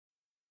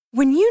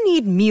When you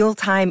need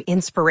mealtime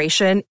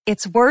inspiration,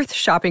 it's worth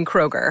shopping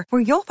Kroger,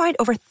 where you'll find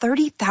over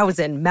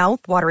 30,000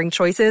 mouth-watering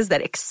choices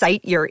that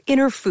excite your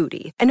inner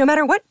foodie. And no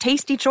matter what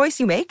tasty choice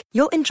you make,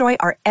 you'll enjoy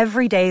our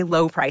everyday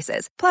low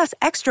prices, plus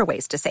extra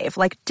ways to save,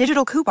 like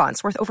digital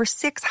coupons worth over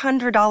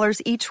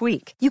 $600 each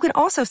week. You can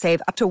also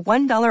save up to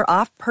 $1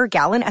 off per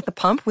gallon at the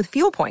pump with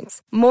fuel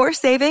points. More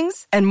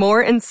savings and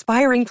more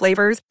inspiring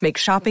flavors make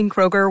shopping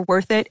Kroger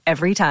worth it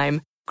every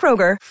time.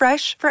 Kroger,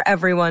 fresh for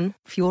everyone.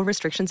 Fuel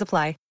restrictions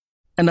apply.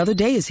 Another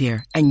day is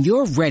here, and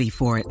you're ready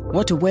for it.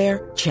 What to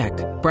wear? Check.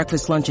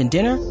 Breakfast, lunch, and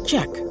dinner?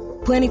 Check.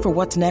 Planning for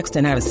what's next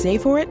and how to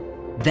save for it?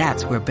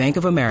 That's where Bank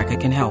of America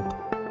can help.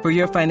 For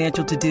your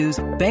financial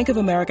to-dos, Bank of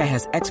America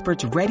has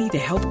experts ready to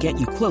help get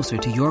you closer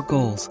to your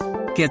goals.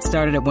 Get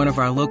started at one of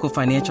our local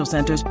financial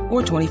centers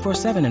or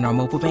 24/7 in our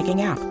mobile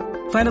banking app.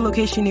 Find a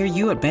location near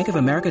you at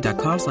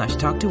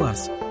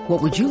bankofamerica.com/talktous.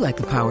 What would you like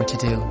the power to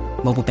do?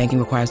 Mobile banking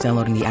requires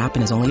downloading the app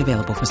and is only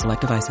available for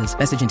select devices.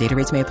 Message and data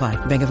rates may apply.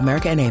 Bank of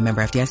America N.A.,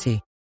 member FDIC.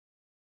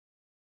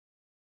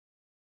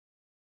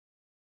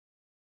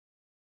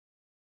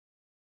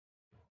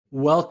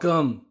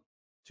 Welcome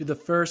to the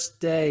first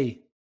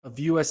day of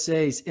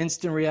USA's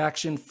Instant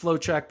Reaction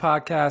FloTrack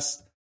podcast.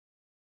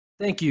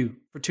 Thank you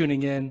for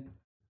tuning in.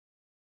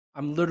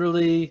 I'm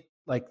literally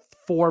like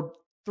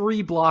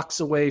 3 blocks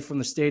away from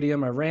the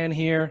stadium. I ran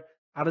here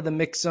out of the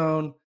mix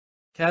zone.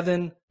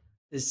 Kevin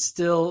is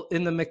still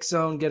in the mix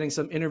zone getting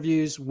some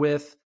interviews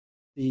with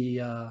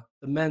the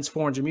men's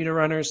 400 meter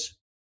runners.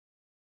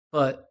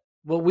 But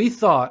what we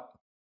thought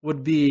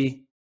would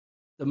be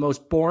the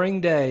most boring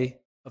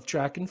day of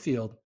track and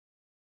field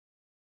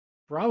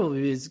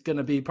probably is going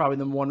to be one of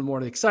the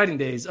more exciting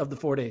days of the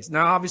 4 days.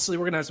 Now, obviously,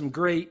 we're going to have some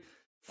great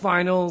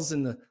finals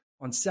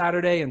on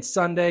Saturday and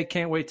Sunday.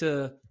 Can't wait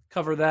to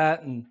cover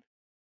that. And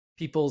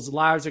people's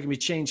lives are going to be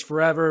changed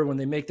forever when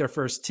they make their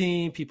first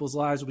team. People's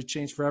lives will be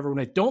changed forever when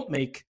they don't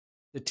make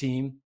the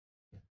team.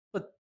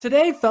 But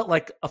today felt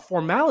like a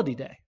formality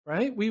day,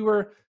 right? We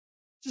were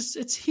just,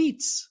 it's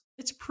heats.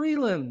 It's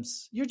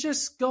prelims. You're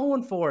just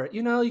going for it.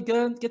 You know, you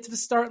get to the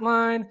start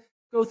line,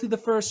 go through the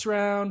first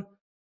round.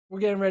 We're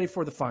getting ready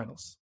for the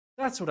finals.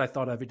 That's what I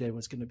thought every day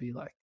was going to be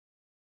like.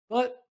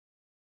 But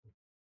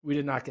we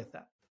did not get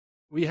that.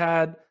 We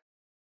had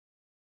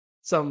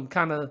some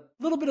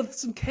little bit of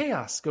some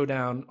chaos go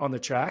down on the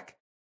track.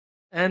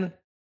 And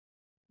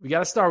we got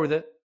to start with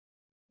it.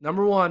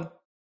 Number 1,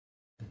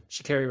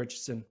 Sha'Carri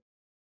Richardson.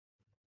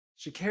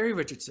 Sha'Carri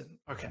Richardson.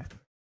 Okay.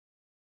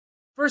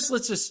 First,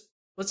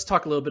 let's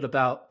talk a little bit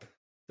about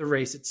the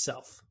race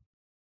itself.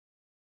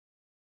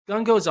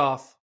 Gun goes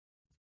off.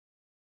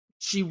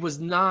 She was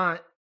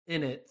not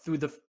in it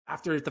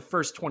after the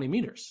first 20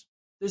 meters.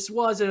 This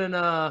wasn't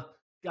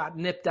got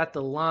nipped at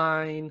the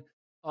line.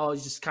 Oh, it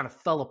just kind of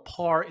fell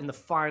apart in the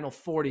final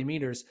 40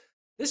 meters.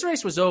 This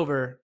race was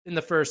over in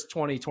the first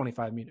 20,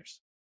 25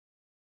 meters.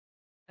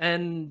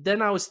 And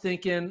then I was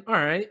thinking, all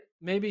right,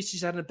 maybe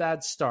she's had a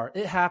bad start.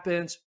 It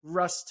happens.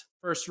 Rust,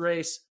 first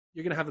race,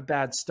 you're going to have a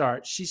bad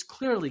start. She's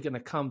clearly going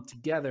to come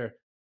together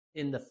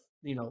in the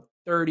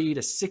 30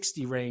 to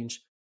 60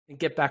 range and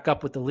get back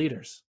up with the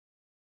leaders.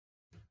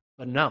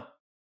 But no,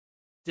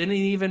 didn't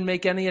even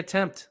make any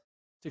attempt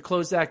to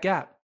close that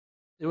gap.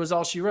 It was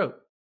all she wrote.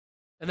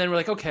 And then we're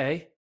like,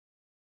 okay,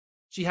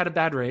 she had a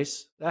bad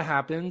race. That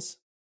happens.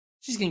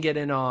 She's going to get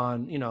in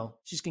on,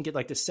 she's going to get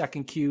like the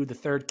second Q, the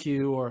third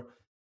Q, or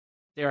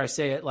dare I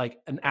say it,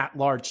 like an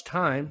at-large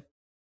time.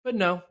 But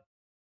no,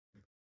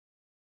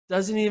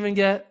 doesn't even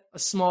get a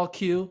small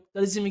Q,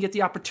 doesn't even get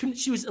the opportunity.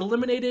 She was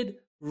eliminated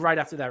right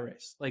after that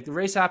race. Like the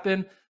race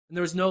happened and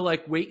there was no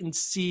like wait and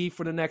see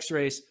for the next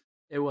race.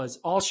 It was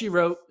all she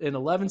wrote in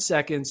 11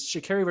 seconds.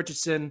 Sha'Carri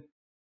Richardson,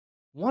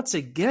 once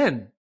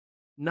again,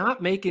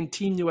 not making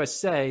Team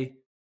USA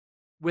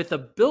with a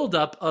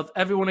buildup of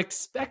everyone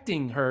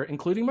expecting her,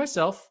 including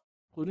myself,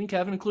 including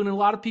Kevin, including a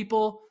lot of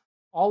people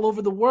all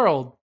over the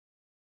world.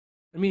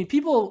 I mean,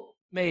 people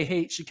may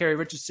hate Sha'Carri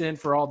Richardson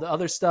for all the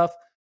other stuff,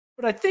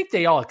 but I think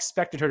they all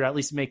expected her to at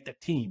least make the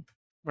team,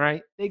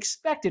 right? They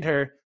expected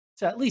her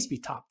to at least be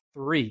top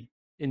 3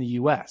 in the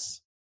U.S.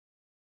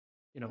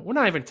 We're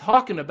not even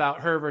talking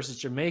about her versus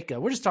Jamaica.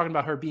 We're just talking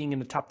about her being in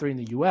the top 3 in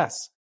the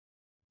U.S.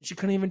 She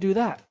couldn't even do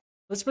that.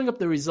 Let's bring up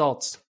the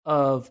results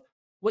of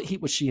what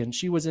heat was she in.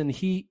 She was in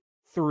heat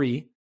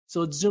 3.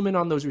 So let's zoom in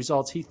on those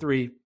results. Heat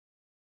 3.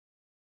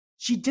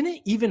 She didn't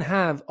even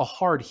have a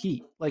hard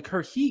heat. Like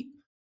her heat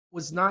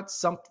was not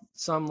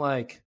some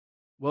like,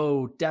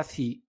 whoa, death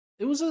heat.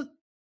 It was a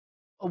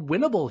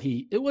winnable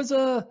heat. It was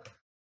a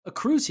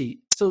cruise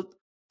heat. So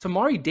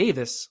Tamari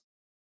Davis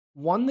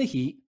won the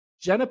heat.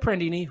 Jenna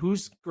Prandini,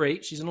 who's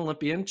great. She's an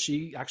Olympian.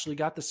 She actually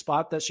got the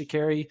spot that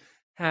Sha'Carri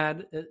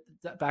had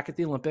back at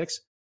the Olympics.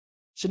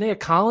 Shania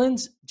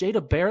Collins,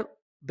 Jada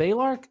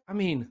Baylark. I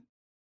mean,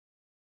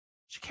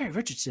 Sha'Carri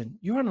Richardson,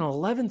 you're on an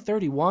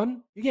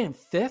 11:31. You're getting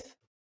 5th,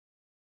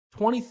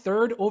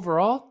 23rd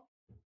overall.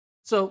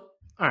 So,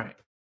 all right.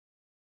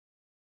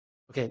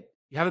 Okay,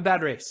 you have a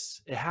bad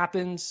race. It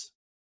happens.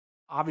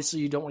 Obviously,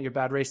 you don't want your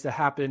bad race to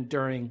happen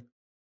during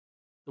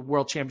the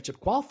World Championship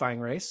qualifying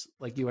race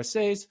like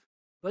USA's.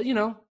 But, you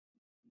know,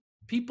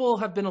 people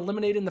have been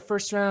eliminated in the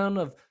first round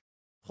of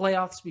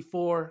playoffs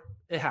before.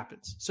 It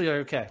happens. So you're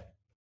like, okay,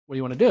 what do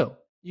you want to do?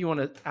 You want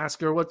to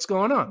ask her what's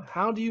going on.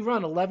 How do you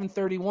run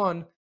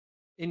 11:31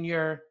 in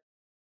your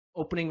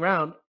opening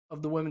round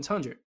of the women's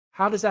 100?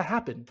 How does that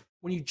happen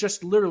when you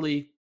just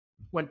literally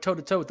went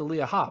toe-to-toe with the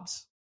Leah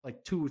Hobbs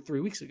like 2 or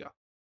 3 weeks ago?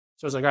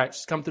 So I was like, all right,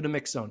 just come through the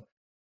mix zone.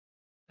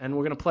 And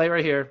we're going to play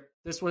right here.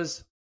 This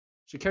was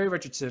Sha'Carri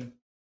Richardson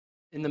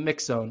in the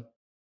mix zone.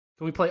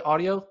 Can we play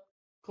audio,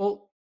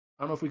 Colt?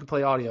 I don't know if we can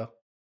play audio,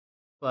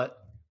 but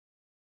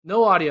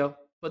no audio,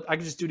 but I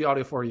can just do the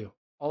audio for you.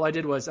 All I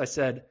did was I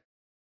said,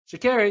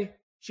 Sha'Carri,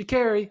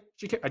 Sha'Carri,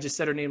 Sha'Carri. I just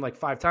said her name like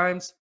 5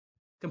 times.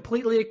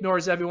 Completely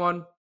ignores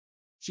everyone.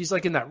 She's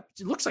like in that,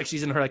 it looks like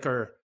she's in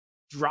her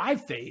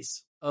drive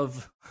phase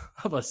of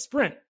a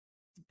sprint,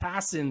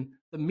 passing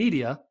the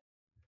media.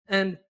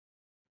 And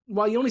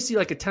while you only see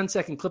like a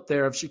 10-second clip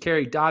there of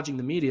Sha'Carri dodging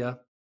the media,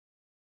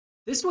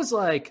 this was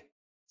like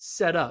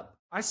set up.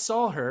 I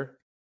saw her.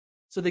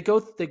 So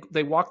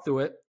they walk through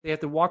it. They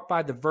have to walk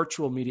by the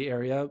virtual media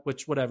area,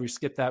 which whatever, you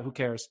skip that, who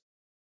cares?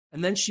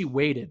 And then she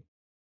waited.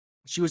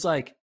 She was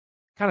like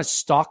kind of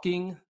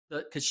stalking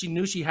because she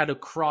knew she had to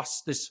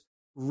cross this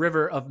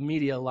river of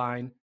media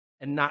line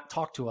and not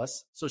talk to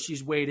us. So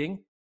she's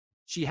waiting.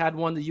 She had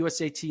one of the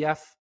USATF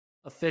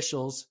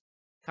officials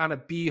kind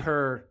of be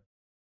her,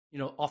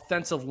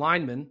 offensive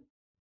lineman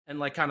and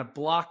like kind of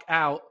block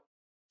out,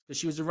 because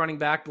she was a running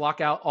back,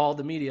 block out all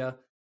the media.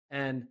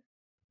 And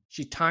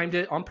she timed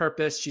it on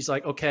purpose. She's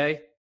like, okay,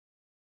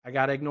 I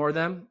got to ignore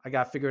them. I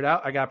got to figure it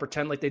out. I got to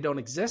pretend like they don't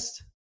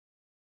exist.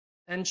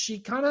 And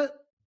she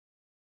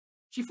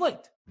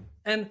flaked.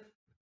 And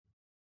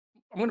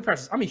I'm going to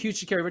preface this. I'm a huge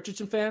Sha'Carri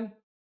Richardson fan.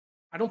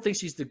 I don't think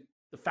she's the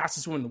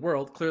fastest woman in the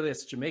world. Clearly,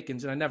 that's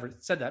Jamaicans, and I never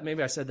said that.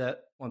 Maybe I said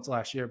that once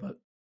last year, but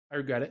I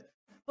regret it.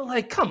 But,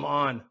 like, come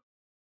on.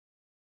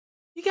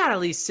 You got to at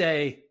least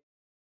say,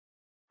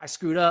 I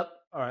screwed up,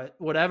 or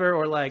whatever,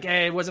 or like,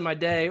 hey, it wasn't my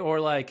day, or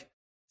like,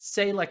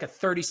 say like a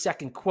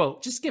 30-second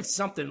quote. Just give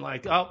something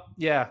like, oh,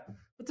 yeah.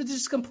 But to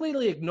just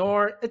completely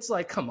ignore, it's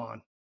like, come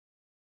on.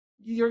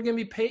 You're going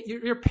to be paid.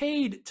 You're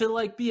paid to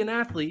like be an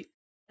athlete,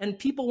 and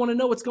people want to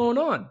know what's going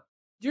on.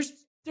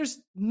 There's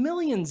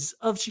millions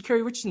of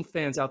Sha'Carri Richardson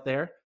fans out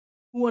there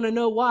who want to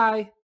know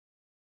why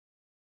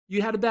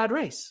you had a bad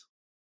race.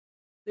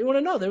 They want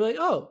to know. They're like,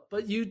 oh,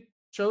 but you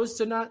chose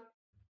to not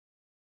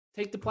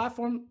take the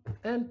platform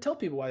and tell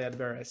people why you had a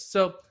bad race.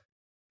 So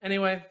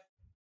anyway,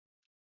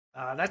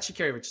 that's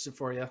Sha'Carri Richardson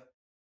for you.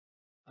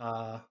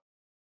 I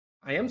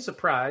am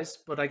surprised,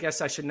 but I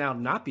guess I should now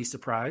not be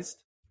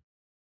surprised.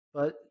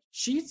 But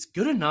she's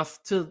good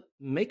enough to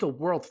make a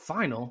world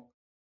final,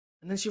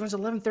 and then she runs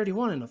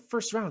 11:31 in the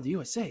first round of the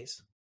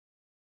USA's.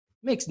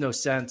 Makes no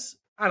sense.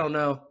 I don't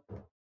know.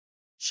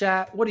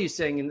 Chat, what are you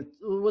saying?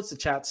 What's the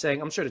chat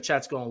saying? I'm sure the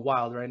chat's going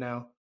wild right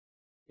now.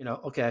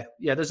 Okay.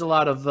 Yeah, there's a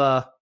lot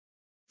of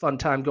fun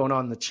time going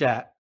on in the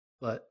chat.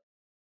 But,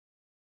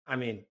 I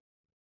mean,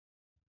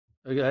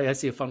 I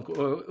see a fun.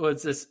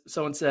 What's this?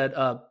 Someone said,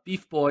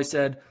 Beef Boy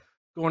said,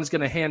 Gordon's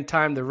going to hand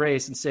time the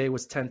race and say it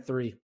was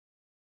 10-3.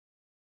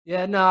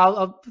 Yeah, no,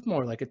 I'll put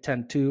more like a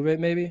 10-2,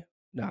 maybe.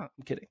 No,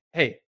 I'm kidding.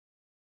 Hey,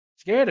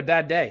 Sha'Carri had a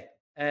bad day,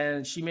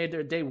 and she made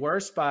their day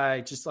worse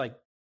by just like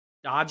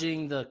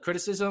dodging the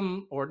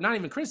criticism, or not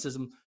even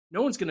criticism.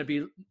 No one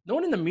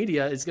in the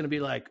media is going to be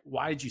like,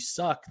 why did you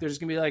suck? They're just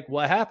going to be like,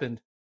 what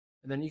happened?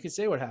 And then you can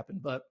say what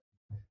happened. But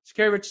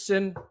Sha'Carri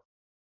Richardson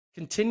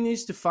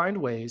continues to find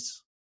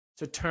ways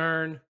to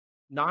turn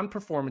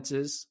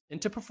non-performances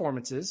into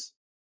performances,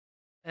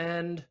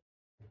 and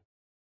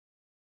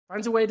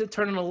finds a way to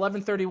turn an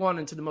 11:31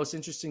 into the most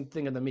interesting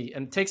thing in the meet.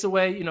 And takes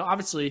away,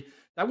 obviously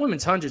that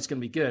women's 100 is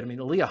going to be good. I mean,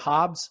 Aaliyah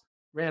Hobbs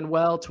ran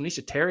well.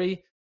 Tanisha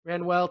Terry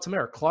ran well.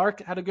 Tamara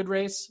Clark had a good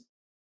race.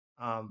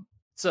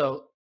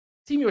 So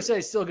Team USA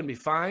is still going to be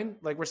fine.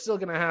 Like, we're still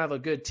going to have a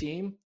good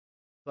team.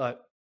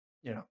 But,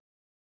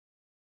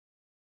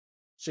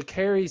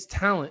 Sha'Carri's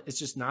talent is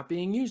just not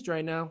being used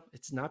right now.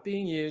 It's not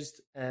being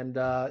used. And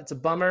it's a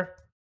bummer.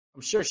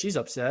 I'm sure she's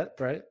upset,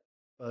 right?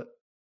 But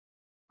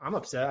I'm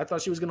upset. I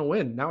thought she was going to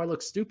win. Now I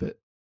look stupid.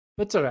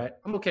 But it's all right.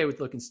 I'm okay with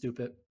looking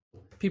stupid.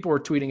 People were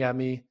tweeting at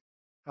me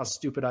how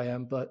stupid I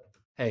am. But,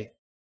 hey,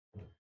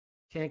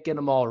 can't get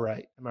them all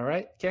right. Am I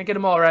right? Can't get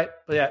them all right.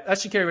 But, yeah,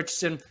 that's Sha'Carri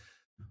Richardson.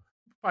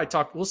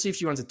 We'll see if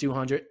she runs a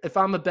 200. If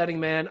I'm a betting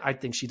man, I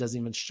think she doesn't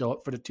even show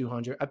up for the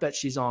 200. I bet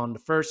she's on the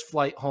first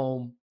flight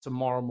home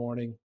tomorrow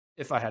morning,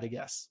 if I had to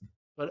guess.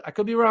 But I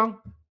could be wrong.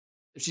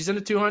 If she's in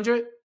the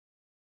 200,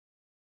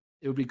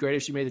 it would be great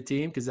if she made the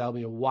team, because that'll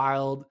be a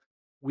wild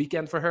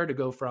weekend for her to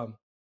go from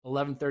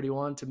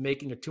 11:31 to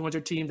making a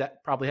 200 team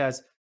that probably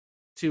has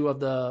 2 of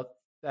the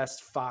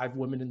best 5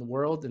 women in the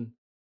world, and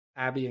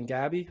Abby and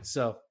Gabby.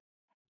 So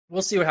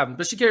we'll see what happens.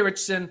 But Sha'Carri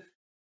Richardson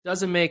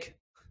doesn't make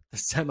the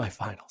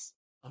semifinals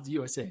of the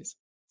USA's.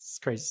 It's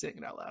crazy saying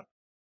it out loud.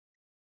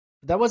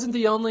 But that wasn't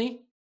the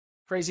only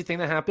crazy thing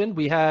that happened.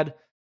 We had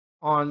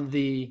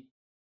we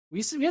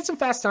had some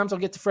fast times. I'll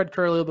get to Fred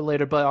Kerr a little bit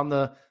later, but on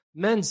the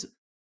men's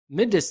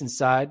mid-distance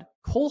side,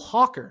 Cole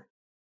Hocker.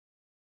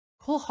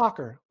 Cole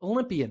Hocker,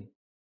 Olympian,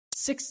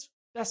 6th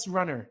best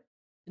runner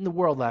in the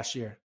world last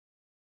year.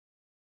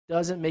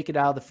 Doesn't make it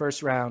out of the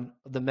first round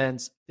of the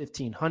men's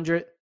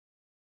 1500.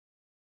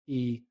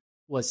 He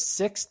was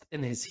 6th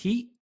in his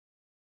heat.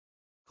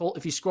 Cole,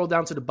 if you scroll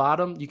down to the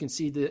bottom, you can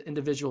see the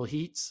individual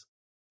heats.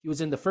 He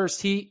was in the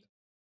first heat,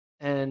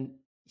 and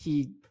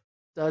he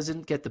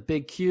doesn't get the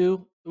big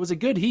Q. It was a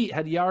good heat. It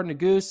had Yard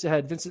Nagus, it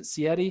had Vincent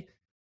Sietti,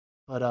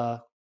 but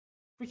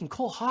freaking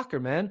Cole Hocker,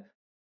 man.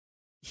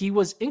 He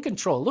was in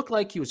control. It looked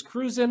like he was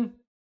cruising.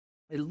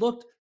 It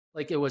looked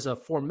like it was a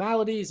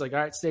formality. He's like, all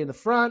right, stay in the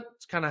front.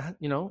 It's kind of,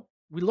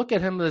 we look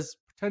at him as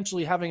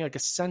potentially having like a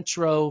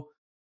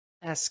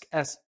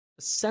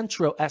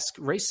Centro-esque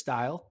race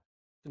style,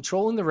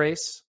 controlling the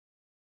race.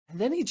 And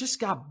then he just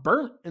got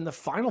burnt in the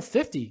final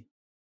 50.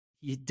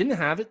 He didn't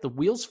have it. The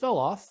wheels fell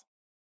off.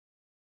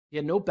 He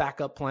had no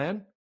backup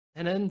plan.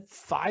 And then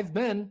 5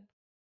 men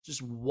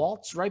just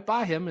waltzed right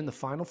by him in the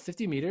final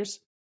 50 meters.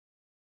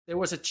 There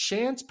was a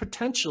chance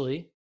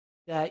potentially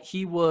that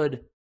he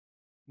would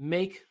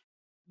make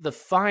the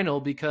final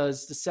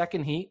because the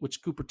second heat,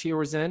 which Cooper Tier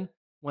was in,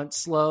 went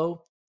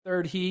slow.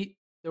 Third heat,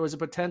 there was a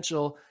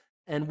potential.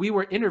 And we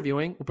were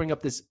interviewing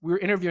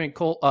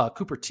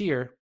Cooper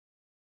Tier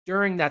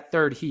during that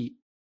third heat.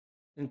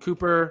 And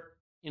Cooper,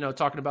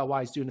 talking about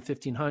why he's doing the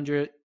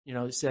 1500,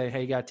 say,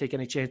 hey, you got to take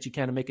any chance you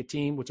can to make a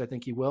team, which I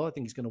think he will. I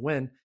think he's going to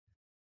win.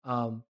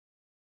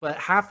 But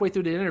halfway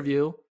through the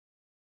interview,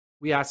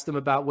 we asked him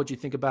about what you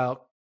think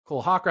about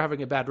Cole Hocker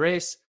having a bad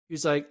race. He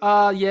was like,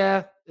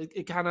 yeah,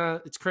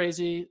 it's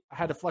crazy. I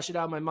had to flush it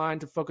out of my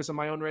mind to focus on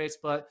my own race,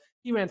 but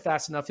he ran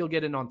fast enough. He'll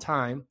get in on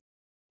time.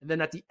 And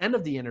then at the end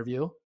of the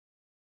interview,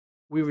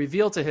 we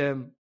revealed to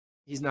him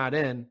he's not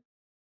in.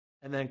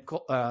 And then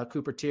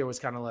Cooper Tier was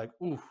kind of like,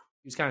 ooh,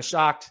 he was kind of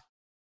shocked.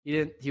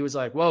 He was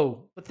like,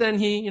 whoa. But then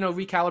he,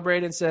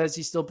 recalibrated and says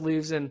he still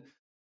believes in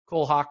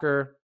Cole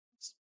Hocker,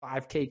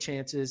 5K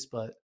chances,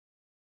 but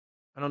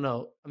I don't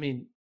know. I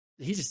mean,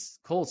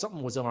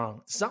 something was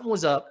wrong. Something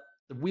was up.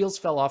 The wheels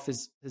fell off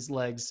his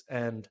legs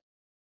and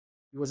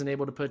he wasn't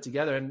able to put it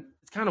together. And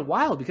it's kind of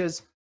wild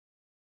because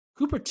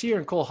Cooper Tier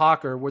and Cole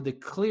Hocker were the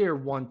clear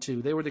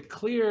 1-2. They were the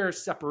clear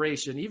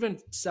separation, even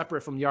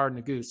separate from Yard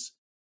Nagus.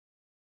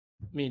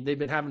 I mean, they've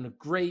been having a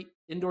great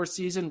indoor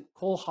season.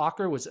 Cole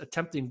Hocker was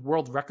attempting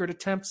world record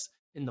attempts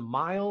in the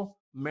mile,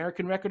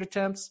 American record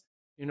attempts.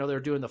 They're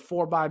doing the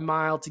 4x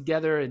mile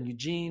together in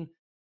Eugene.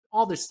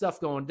 All this stuff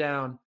going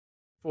down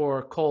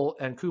for Cole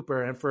and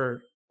Cooper, and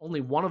for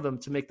only one of them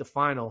to make the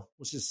final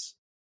was just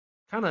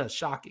kind of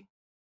shocking.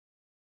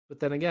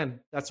 But then again,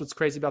 that's what's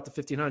crazy about the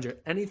 1500.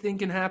 Anything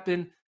can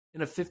happen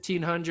in a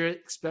 1500,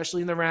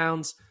 especially in the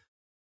rounds.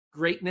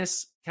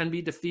 Greatness can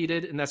be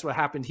defeated, and that's what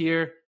happened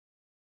here.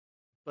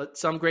 But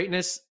some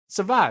greatness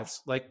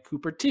survives, like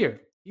Cooper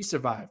Tier. He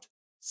survived.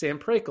 Sam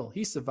Prakel,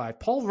 he survived.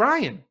 Paul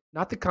Ryan,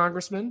 not the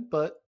congressman,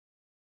 but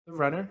the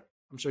runner.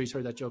 I'm sure he's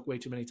heard that joke way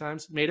too many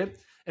times. Made it.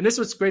 And this is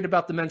what's great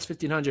about the men's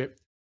 1500.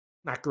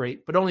 Not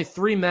great, but only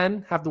 3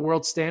 men have the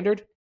world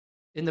standard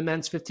in the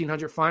men's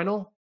 1500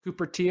 final.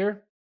 Cooper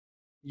Tier,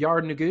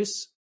 Yard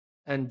Nagus,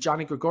 and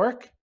Johnny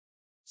Gregoric.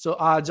 So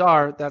odds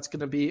are that's going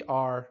to be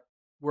our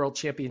world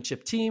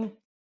championship team.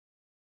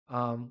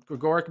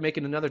 Gregoric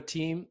making another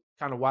team,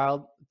 kind of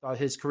wild. Thought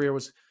his career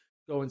was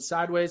going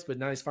sideways, but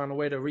now he's found a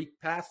way to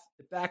repath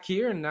it back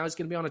here, and now he's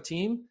going to be on a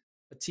team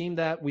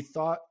that we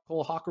thought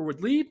Cole Hocker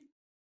would lead.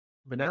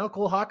 But now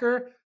Cole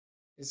Hocker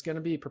is going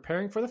to be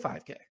preparing for the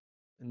 5K.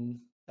 And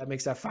that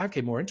makes that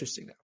 5K more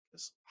interesting now,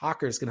 because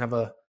Hocker is going to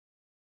have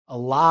a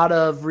lot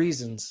of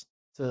reasons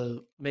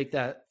to make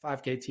that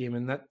 5K team.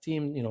 And that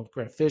team,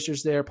 Grant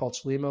Fisher's there, Paul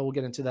Chalima. We'll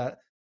get into that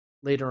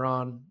later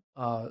on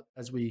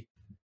as we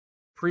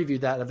preview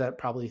that event,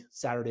 probably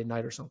Saturday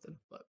night or something.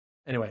 But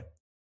anyway,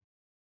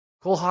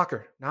 Cole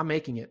Hocker not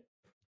making it.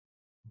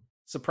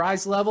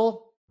 Surprise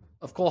level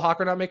of Cole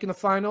Hocker not making the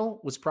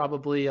final was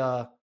probably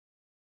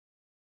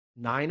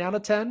 9 out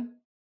of 10.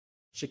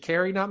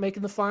 Sha'Carri not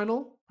making the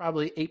final,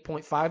 probably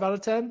 8.5 out of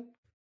 10.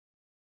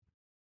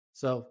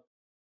 So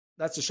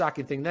that's a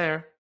shocking thing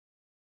there.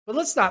 But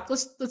let's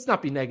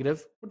not be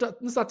negative.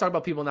 Let's not talk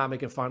about people not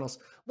making finals.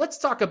 Let's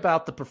talk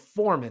about the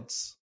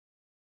performance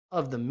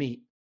of the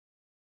meet.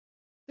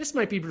 This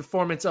might be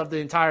performance of the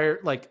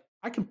entire,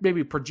 I can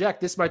maybe project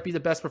this might be the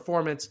best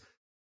performance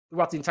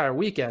throughout the entire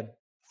weekend.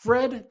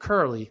 Fred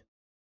Curley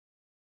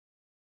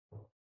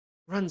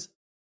runs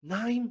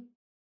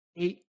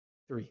 9.83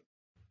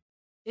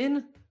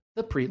 in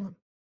the prelim.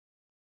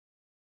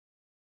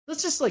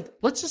 Let's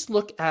just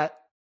look at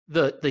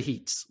the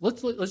heats.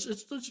 Let's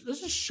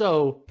just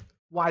show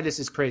why this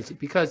is crazy,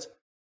 because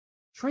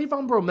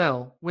Trayvon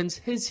Bromell wins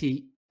his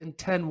heat in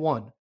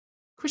 10-1.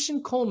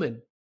 Christian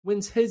Coleman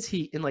wins his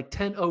heat in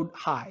 10-0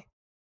 high.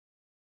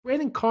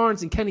 Brandon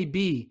Carnes and Kenny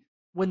B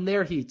win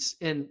their heats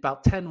in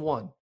about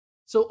 10-1.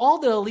 So all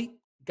the elite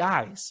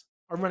guys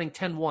are running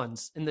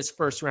 10-1s in this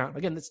first round.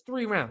 Again, that's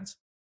 3 rounds.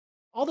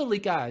 All the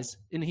elite guys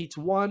in heats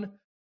 1,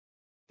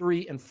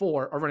 3, and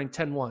 4 are running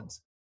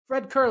 10-1s.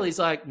 Fred Curley's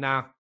like,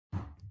 nah,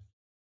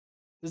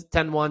 This is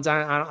 10-1s.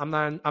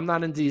 I'm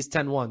not into these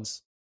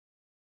 10-1s.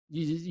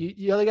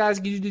 You other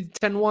guys, you do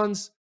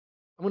 10-1s.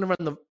 I'm going to run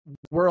the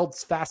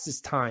world's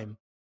fastest time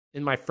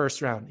in my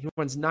first round. He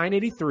runs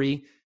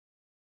 983.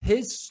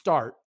 His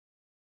start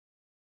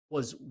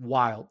was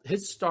wild.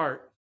 His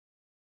start,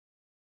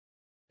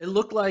 it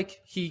looked like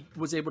he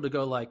was able to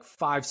go like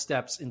 5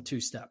 steps in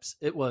 2 steps.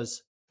 It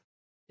was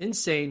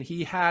insane.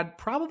 He had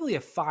probably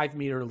a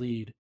 5-meter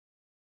lead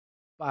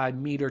by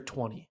meter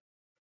 20.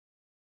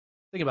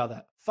 Think about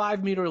that.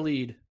 5-meter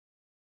lead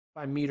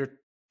by meter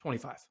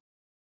 25.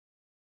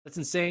 That's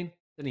insane.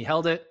 Then he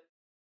held it,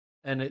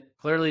 and it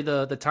clearly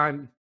the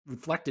time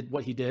reflected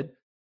what he did.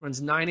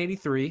 Runs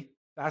 983,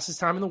 fastest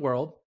time in the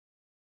world.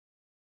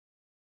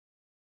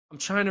 I'm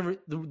trying to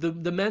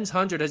the men's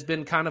 100 has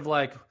been kind of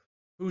like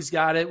who's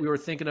got it. We were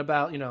thinking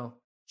about,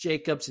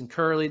 Jacobs and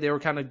Curley. They were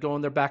kind of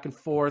going there back and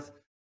forth.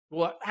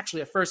 Well,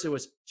 actually, at first it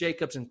was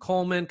Jacobs and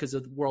Coleman because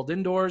of the World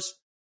Indoors.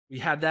 We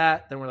had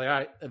that. Then we're like, all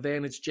right,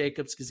 advantage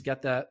Jacobs because he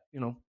got that,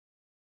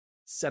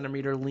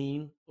 centimeter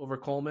lean over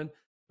Coleman.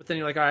 But then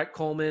you're like, all right,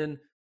 Coleman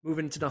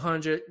moving to the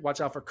 100.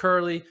 Watch out for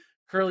Curley.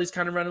 Curley's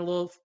kind of running a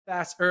little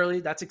fast early.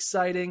 That's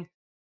exciting.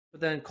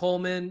 But then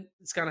Coleman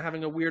is kind of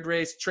having a weird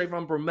race.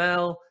 Trayvon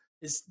Bromell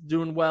is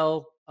doing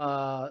well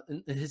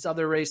in his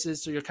other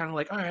races. So you're kind of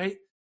like, all right,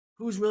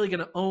 who's really going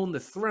to own the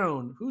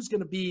throne? Who's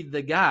going to be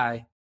the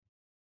guy?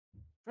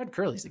 Fred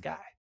Curley's the guy.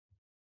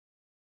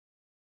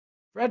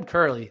 Fred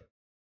Curley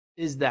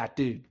is that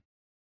dude.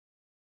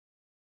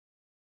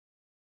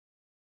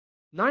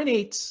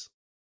 9.8s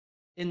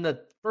in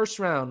the first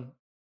round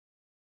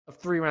of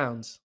 3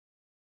 rounds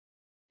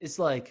is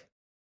like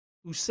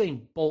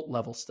Usain Bolt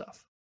level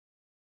stuff.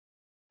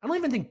 I don't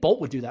even think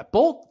Bolt would do that.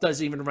 Bolt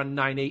doesn't even run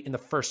 9.8 in the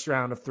first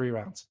round of 3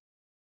 rounds.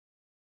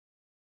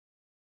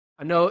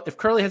 I know if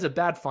Curley has a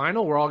bad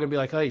final, we're all going to be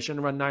like, hey, you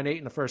shouldn't run 9.8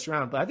 in the first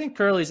round. But I think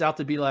Curley's out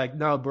to be like,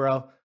 no,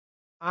 bro,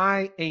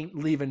 I ain't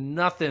leaving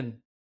nothing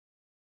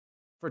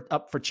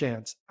up for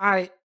chance.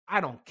 I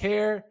don't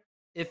care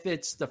if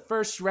it's the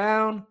first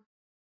round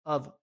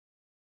of,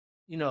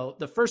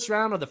 the first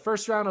round of the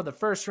first round of the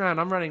first round.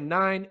 I'm running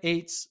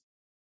 9.8s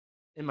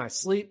in my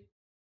sleep,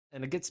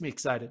 and it gets me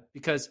excited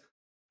because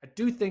I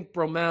do think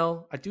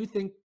Bromell, I do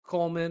think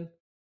Coleman,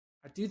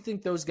 I do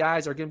think those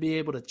guys are going to be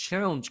able to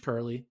challenge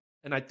Curley,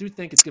 and I do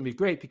think it's going to be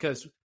great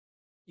because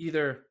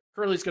either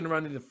Curley's going to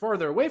run either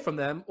further away from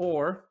them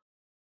or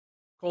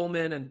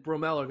Coleman and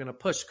Bromell are going to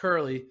push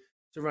Curley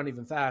to run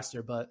even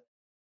faster, but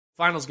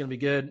final's going to be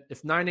good.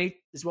 If 9.8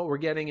 is what we're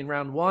getting in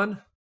round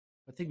 1,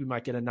 I think we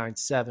might get a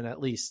 9.7 at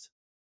least.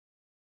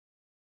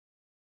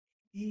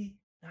 Maybe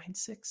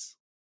 9.6?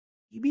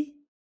 Maybe?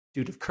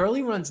 Dude, if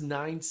Curley runs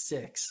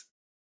 9.6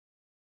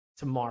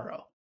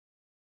 tomorrow,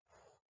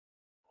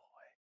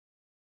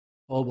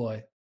 oh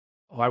boy.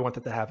 Oh, I want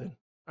that to happen.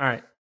 All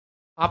right.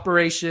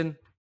 Operation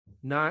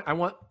 9.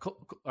 All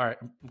right,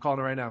 I'm calling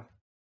it right now.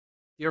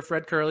 Dear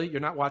Fred Curley,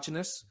 you're not watching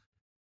this,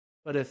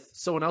 but if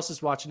someone else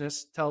is watching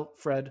this, tell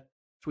Fred,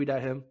 tweet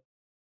at him.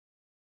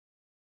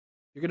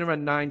 You're going to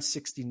run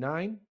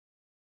 9.69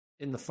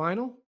 in the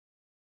final.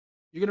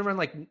 You're going to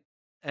run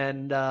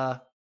and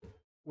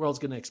world's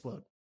going to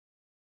explode.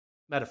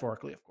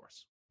 Metaphorically, of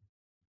course.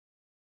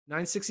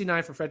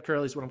 9.69 for Fred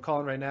Curley is what I'm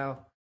calling right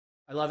now.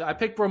 I love it. I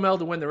picked Bromell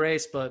to win the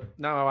race, but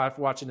now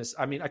after watching this,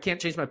 I mean, I can't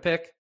change my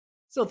pick.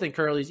 Still think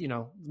Curley's,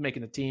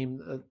 making the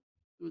team.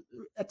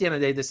 At the end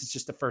of the day, this is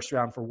just the first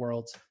round for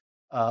Worlds.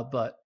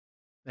 But,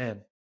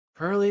 man,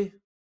 Curley,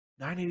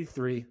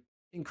 9.83,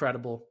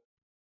 incredible.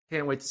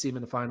 Can't wait to see him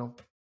in the final.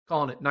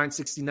 Calling it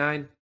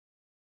 9.69.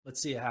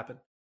 Let's see it happen.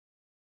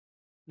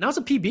 Now it's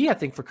a PB, I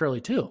think, for Curley,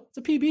 too. It's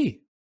a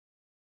PB.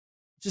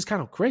 Which is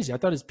kind of crazy. I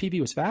thought his PB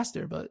was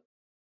faster, but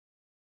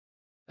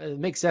it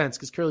makes sense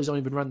because Curley's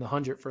only been running the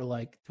 100 for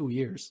 2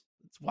 years.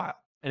 It's wild.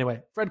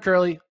 Anyway, Fred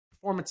Curley,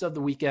 performance of the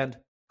weekend,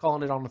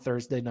 calling it on a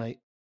Thursday night.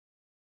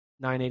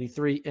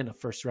 9.83 in a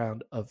first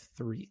round of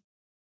 3.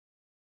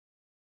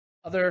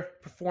 Other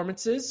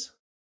performances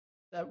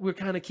that we're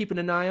kind of keeping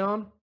an eye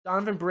on.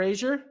 Donovan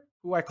Brazier,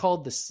 who I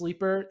called the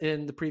sleeper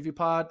in the preview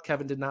pod.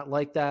 Kevin did not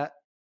like that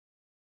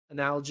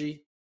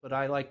analogy, but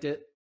I liked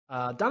it.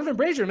 Donovan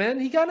Brazier, man,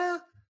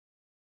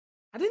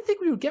 I didn't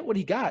think we would get what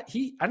he got.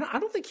 I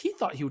don't think he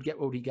thought he would get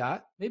what he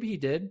got. Maybe he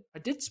did. I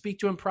did speak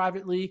to him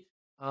privately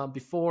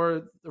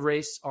before the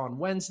race on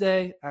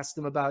Wednesday. Asked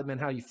him about, man,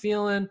 how you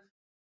feeling?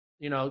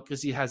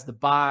 Because he has the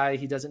bye.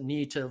 He doesn't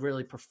need to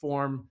really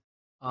perform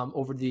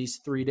over these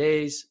 3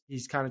 days.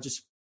 He's kind of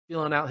just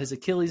feeling out his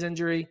Achilles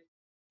injury.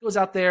 Goes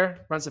out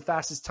there, runs the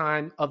fastest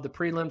time of the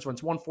prelims,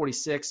 runs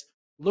 1:46.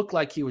 Looked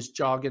like he was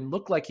jogging,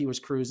 looked like he was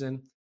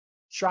cruising.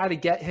 Try to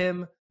get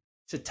him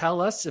to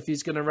tell us if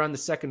he's going to run the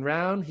second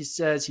round. He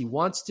says he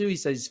wants to. He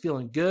says he's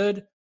feeling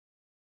good.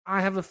 I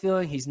have a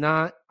feeling he's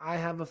not. I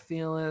have a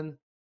feeling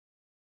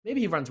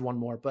maybe he runs one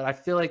more, but I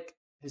feel like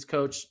his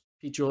coach,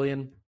 Pete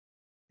Julian,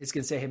 is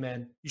going to say, hey,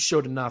 man, you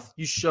showed enough.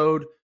 You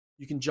showed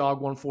you can jog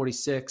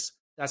 1:46.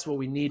 That's what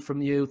we need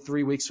from you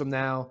 3 weeks from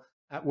now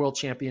at World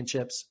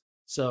Championships.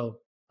 So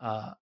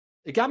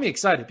it got me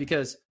excited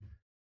because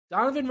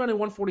Donovan running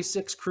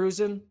 146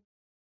 cruising.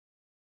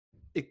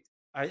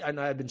 I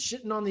know I've been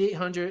shitting on the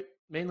 800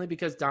 mainly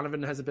because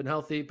Donovan hasn't been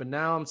healthy, but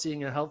now I'm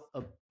seeing a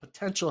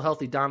potential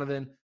healthy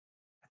Donovan.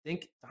 I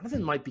think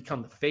Donovan might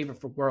become the favorite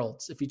for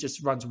Worlds if he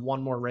just runs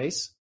one more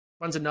race,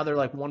 runs another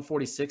like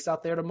 146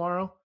 out there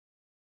tomorrow,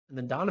 and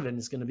then Donovan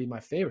is going to be my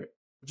favorite,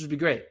 which would be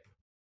great.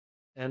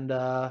 And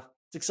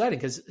it's exciting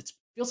because it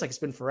feels like it's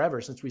been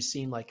forever since we've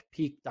seen like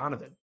peak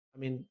Donovan. I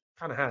mean,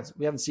 kind of has.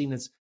 We haven't seen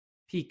his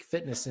peak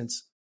fitness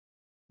since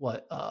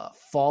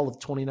fall of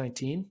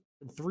 2019?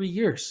 In 3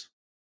 years.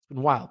 It's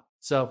been wild.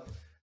 So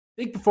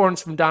big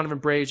performance from Donovan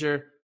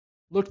Brazier.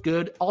 Looked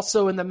good.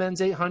 Also in the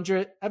men's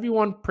 800,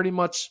 everyone pretty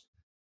much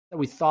that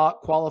we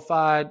thought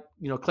qualified.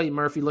 Clayton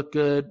Murphy looked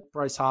good.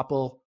 Bryce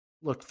Hoppel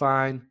looked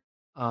fine.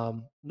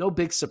 No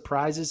big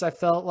surprises, I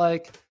felt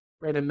like.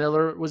 Brandon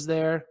Miller was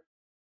there.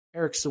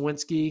 Eric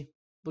Sawinski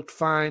looked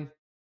fine.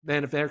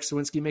 Man, if Eric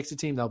Sawinski makes the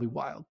team, that'll be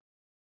wild.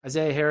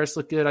 Isaiah Harris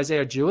looked good.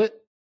 Isaiah Jewett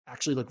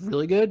actually looked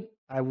really good.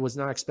 I was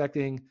not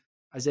expecting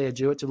Isaiah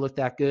Jewett to look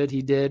that good.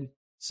 He did.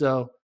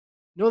 So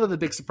no other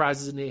big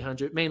surprises in the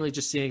 800, mainly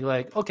just seeing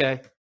like,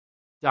 okay,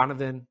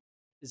 Donovan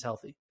is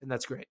healthy, and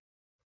that's great.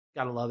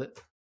 Gotta love it.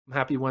 I'm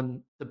happy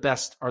when the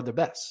best are the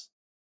best.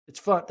 It's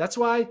fun. That's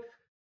why,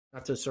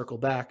 not to circle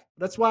back,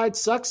 that's why it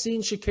sucks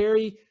seeing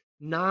Sha'Carri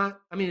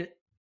the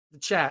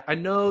chat. I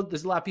know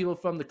there's a lot of people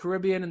from the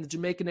Caribbean and the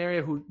Jamaican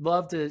area who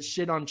love to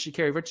shit on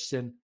Sha'Carri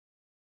Richardson,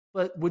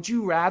 but would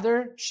you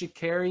rather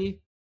Sha'Carri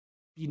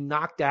be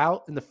knocked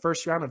out in the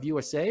first round of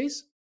USAs,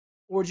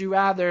 or would you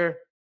rather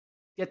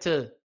get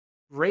to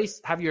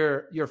have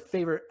your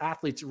favorite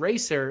athletes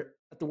race her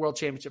at the World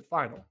Championship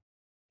final?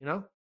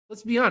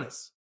 Let's be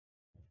honest.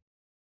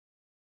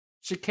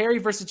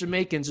 Sha'Carri versus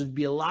Jamaicans would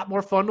be a lot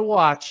more fun to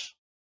watch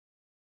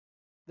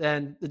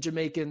than the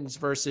Jamaicans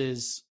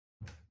versus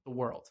the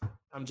world.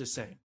 I'm just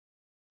saying.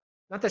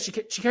 Not that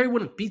Sha'Carri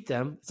wouldn't beat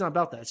them. It's not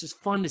about that. It's just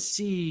fun to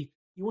see.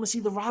 You want to see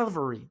the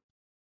rivalry.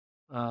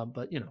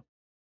 But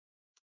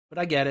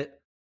I get it.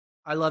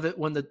 I love it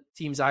when the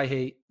teams I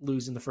hate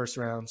lose in the first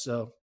round.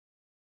 So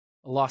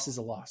a loss is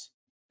a loss.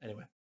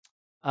 Anyway,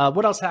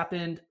 what else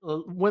happened?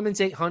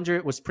 Women's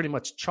 800 was pretty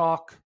much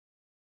chalk.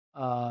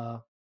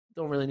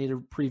 Don't really need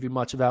to preview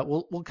much about.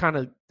 We'll kind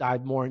of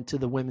dive more into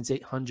the women's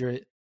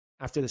 800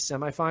 after the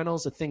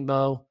semifinals. I think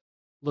Mo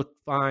looked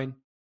fine,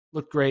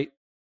 looked great.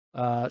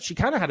 She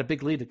kind of had a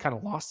big lead. It kind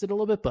of lost it a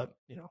little bit, but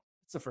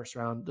it's the first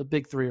round. The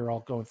big three are all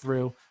going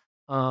through.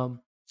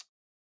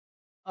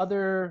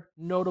 Other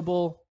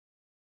notable.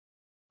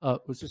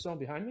 Was there someone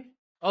behind me?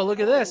 Oh, look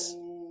at this.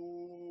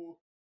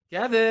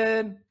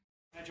 Kevin.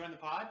 Can I join the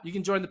pod? You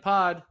can join the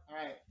pod. All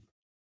right.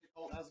 Hey,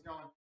 Colt, how's it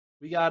going?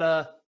 We got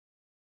I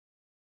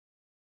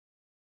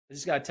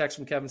just got a text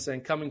from Kevin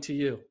saying, coming to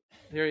you.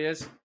 Here he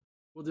is.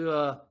 We'll do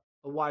a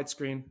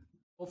widescreen.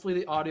 Hopefully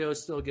the audio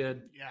is still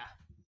good. Yeah.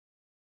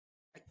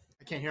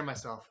 I can't hear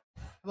myself.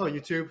 Hello,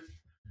 YouTube.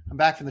 I'm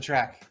back from the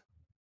track.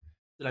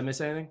 Did I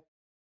miss anything?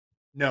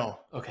 No.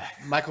 Okay.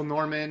 Michael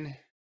Norman.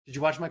 Did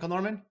you watch Michael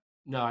Norman?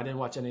 No, I didn't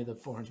watch any of the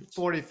 400s.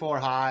 44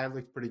 high.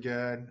 Looked pretty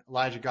good.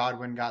 Elijah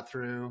Godwin got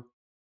through.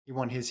 He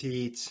won his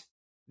heat.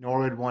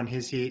 Norwood won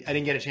his heat. I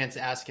didn't get a chance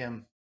to ask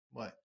him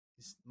what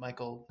is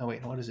Michael. No,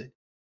 wait. What is it?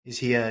 Is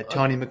he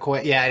Tony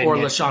McCoy? Yeah. I didn't or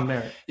LaShawn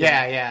Merritt.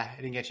 Yeah. I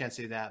didn't get a chance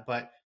to do that.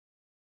 But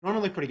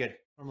Norman looked pretty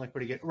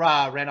good.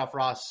 Randolph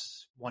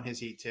Ross won his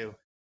heat too.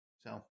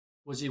 So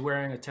was he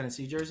wearing a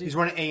Tennessee jersey? He's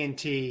wearing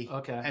A&T.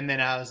 Okay. And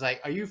then I was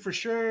like, are you for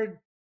sure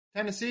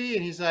Tennessee?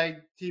 And he's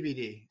like,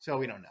 TBD. So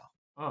we don't know.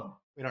 Oh.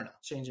 We don't know.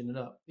 Changing it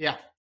up. Yeah.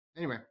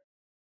 Anyway.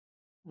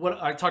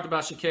 What I talked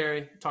about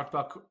Sha'Carri, talked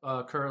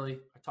about Curly,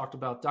 I talked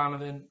about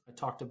Donovan, I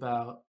talked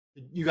about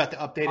You got the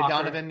updated Hocker.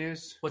 Donovan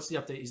news? What's the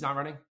update? He's not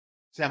running?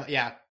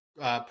 Yeah.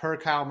 Per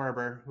Kyle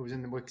Merber, who was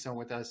in the Wix Zone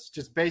with us,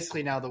 just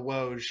basically now the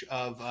Woj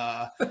of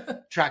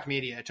track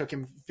media. It took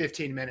him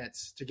 15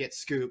 minutes to get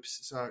scoops.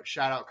 So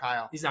shout out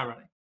Kyle. He's not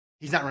running.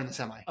 He's not running the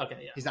semi. Okay,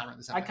 yeah. He's not running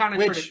the semi. I kind of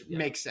Which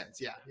makes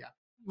sense. Yeah.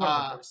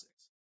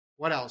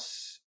 What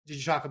else? Did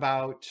you talk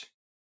about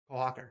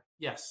Hocker?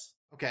 Yes.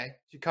 Okay.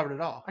 You covered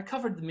it all. I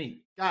covered the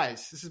meat.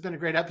 Guys, this has been a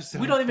great episode.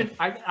 We don't even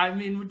I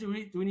mean,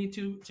 do we need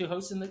to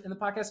host in the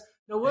podcast?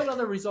 No, what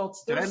other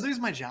results? Did I lose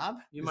my job?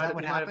 You might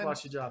have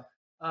lost your job.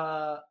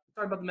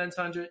 Talking about the men's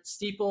 100,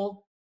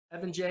 steeple,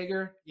 Evan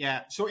Jager.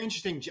 Yeah, so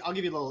interesting. I'll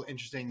give you a little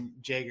interesting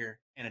Jager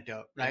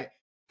anecdote, right?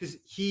 Because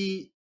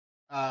he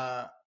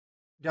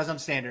does on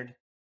standard,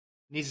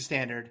 needs a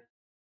standard.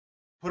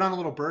 Put on a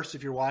little burst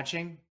if you're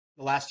watching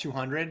the last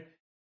 200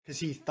 because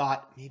he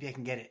thought maybe I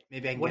can get it.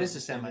 Maybe I can what get is it.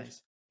 The standard?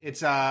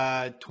 It's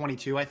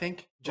 22, I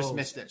think. Just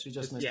missed it. So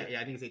just missed it.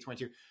 Yeah, I think it's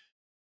 8:22.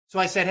 So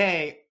I said,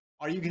 hey,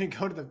 are you going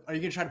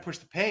to try to push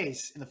the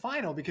pace in the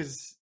final?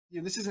 Because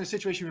this isn't a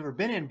situation we've ever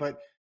been in, but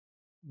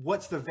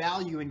what's the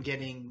value in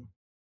getting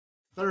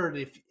third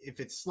if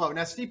it's slow?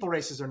 Now, steeple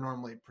races are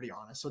normally pretty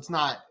honest, so it's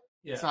not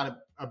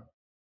a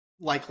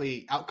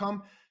likely outcome.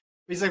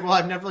 But he's like, well,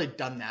 I've never really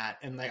done that,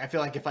 and I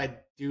feel like if I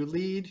do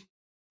lead,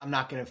 I'm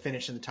not going to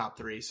finish in the top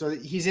 3. So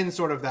he's in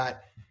sort of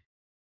that.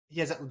 He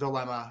has a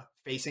dilemma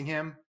facing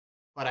him,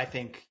 but I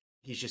think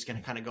he's just going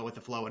to kind of go with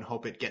the flow and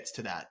hope it gets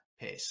to that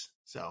pace.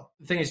 So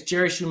the thing is,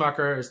 Jerry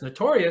Schumacher is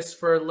notorious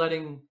for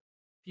letting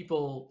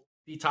people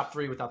be top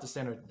 3 without the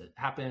standard. That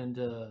happened.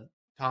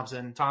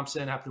 Thompson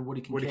happened to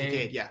Woody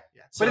Kincaid. Yeah.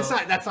 So,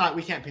 but that's not.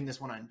 We can't pin this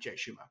one on Jerry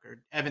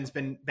Schumacher. Evan's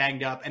been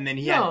banged up, and then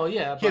he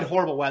had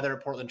horrible weather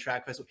at Portland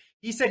Track Festival.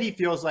 He said he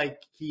feels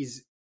like he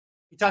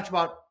talked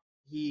about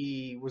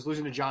he was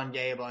losing to John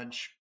Gay a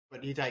bunch,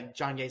 but he thought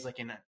John Gay's like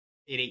in a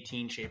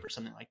 8:18 shape or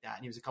something like that,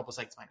 and he was a couple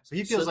seconds behind him. So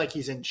he feels like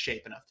he's in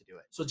shape enough to do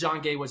it. So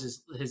John Gay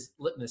was his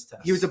litmus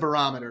test. He was a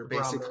barometer,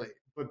 basically.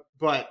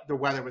 But the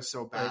weather was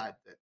so bad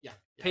that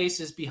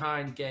pace is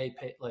behind Gay,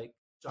 like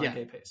John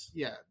Gay pace.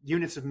 Yeah,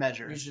 units of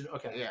measure.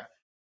 Okay. Yeah,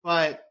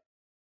 but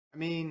I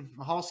mean,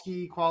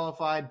 Mahalski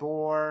qualified,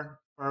 Bohr,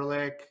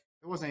 Ehrlich.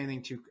 It wasn't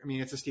anything too. I mean,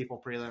 it's a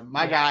steeple prelim.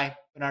 My guy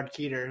Bernard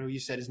Keeter, who you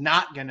said is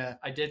not gonna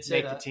make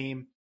the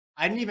team.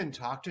 I didn't even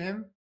talk to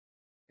him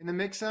in the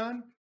mix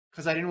zone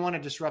because I didn't want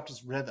to disrupt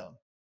his rhythm.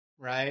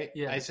 Right?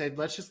 Yeah. I said,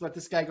 let's just let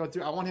this guy go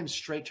through. I want him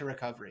straight to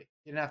recovery.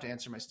 He didn't have to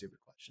answer my stupid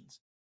questions.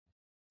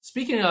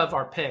 Speaking of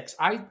our picks,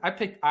 I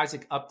picked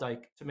Isaac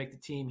Updike to make the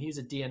team. He's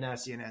a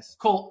DNS.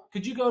 Cole,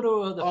 could you go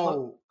to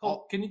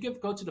Cole, can you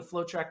go to the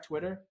FloTrack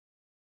Twitter?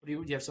 Do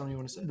you have something you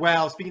want to say?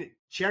 Well, speaking of,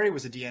 Cherry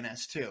was a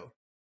DNS too.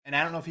 And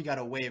I don't know if he got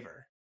a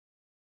waiver.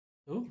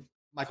 Who?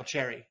 Michael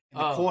Cherry. In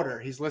the quarter,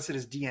 he's listed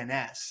as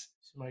DNS.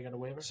 Somebody got a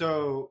waiver?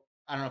 So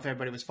I don't know if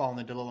everybody was following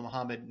the Dalilah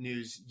Muhammad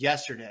news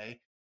yesterday.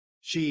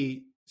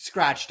 She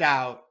scratched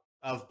out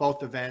of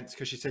both events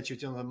because she said she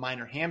was dealing with a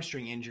minor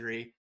hamstring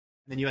injury.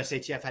 And then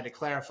USATF had to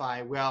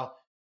clarify, well,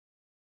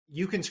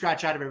 you can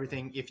scratch out of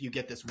everything if you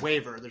get this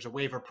waiver. There's a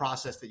waiver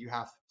process that you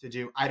have to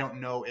do. I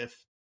don't know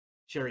if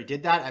Cherry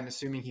did that. I'm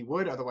assuming he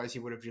would. Otherwise, he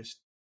would have just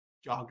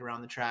jogged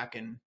around the track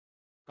and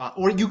gone.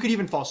 Or you could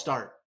even false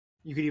start.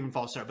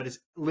 But it's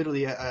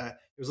literally it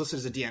was listed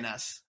as a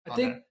DNS. I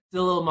think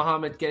Dalilah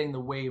Muhammad getting the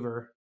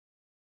waiver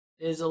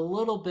is a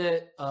little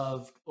bit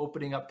of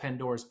opening up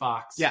Pandora's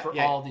box for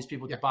all these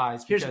people to buy.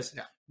 Because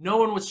no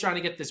one was trying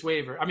to get this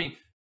waiver. I mean,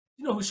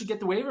 you know who should get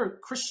the waiver?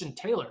 Christian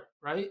Taylor,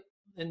 right?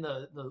 In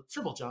the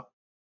triple jump.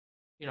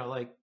 You know,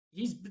 like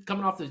he's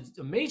coming off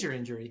a major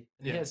injury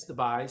and he has to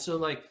buy. So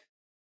like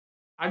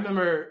I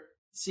remember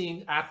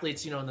seeing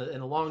athletes, you know, in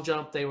the long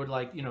jump, they would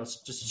like, you know,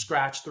 just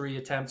scratch 3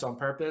 attempts on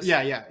purpose.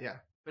 Yeah.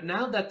 But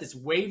now that this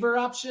waiver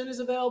option is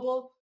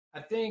available,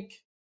 I think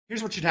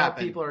here's what should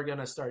happen. People are going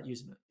to start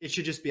using it. It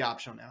should just be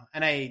optional now.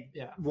 And I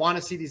want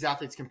to see these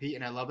athletes compete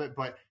and I love it,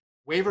 but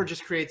waiver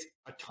just creates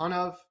a ton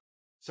of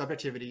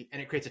subjectivity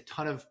and it creates a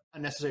ton of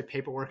unnecessary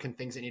paperwork and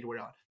things that need to worry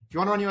on. If you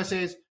want to run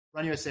USAs,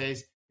 run USAs.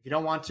 If you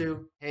don't want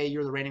to, hey,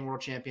 you're the reigning world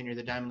champion, you're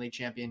the Diamond League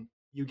champion,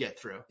 you get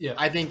through. Yeah.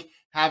 I think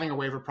having a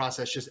waiver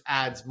process just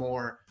adds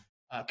more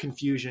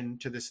confusion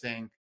to this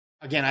thing.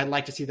 Again, I'd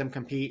like to see them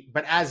compete,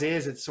 but as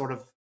is, it's sort of,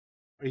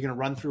 are you going to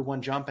run through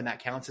one jump and that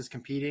counts as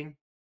competing?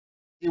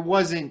 It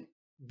wasn't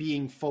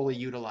being fully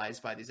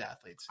utilized by these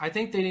athletes. I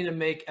think they need to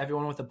make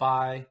everyone with a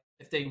bye,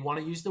 if they want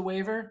to use the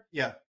waiver,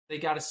 they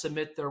got to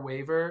submit their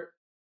waiver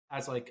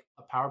as like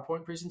a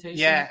PowerPoint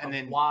presentation and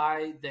then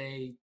why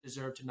they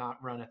deserve to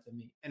not run at the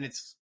meet. And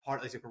it's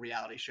partly like a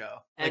reality show,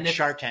 and like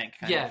Shark Tank.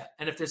 Kind of.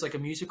 And if there's like a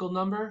musical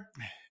number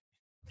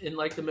in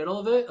like the middle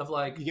of it, of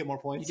like you get more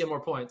points. Yeah,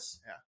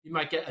 you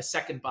might get a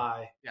second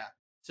bye. Yeah,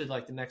 to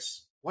like the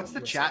next. What's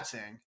the chat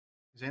saying?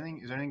 Is there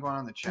anything going on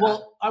in the chat?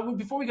 Well,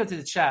 before we go to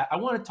the chat, I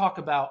want to talk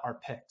about our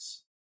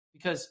picks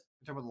because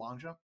we're talking about long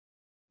jump.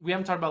 We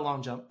haven't talked about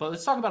long jump, but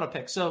let's talk about our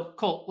picks. So,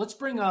 Colt, let's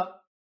bring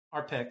up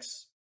our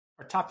picks,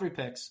 our top 3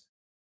 picks.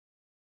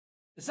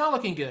 It's not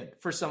looking good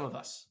for some of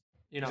us.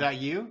 You know, is that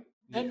you?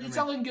 And it's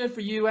not looking good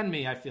for you and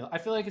me. I feel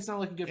like it's not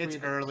looking good for you. It's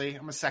early.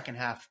 I'm a second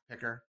half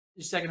picker.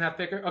 You're second half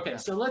picker. Okay,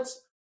 so let's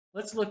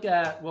look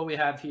at what we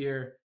have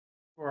here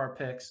for our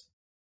picks.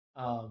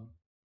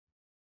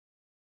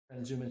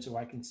 And zoom in so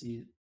I can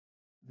see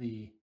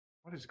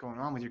what is going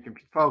on with your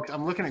computer, folks.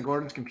 I'm looking at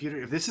Gordon's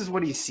computer. If this is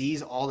what he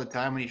sees all the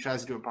time when he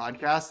tries to do a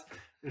podcast,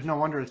 there's no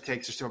wonder his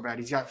takes are so bad.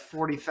 He's got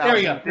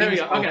 40,000 things there we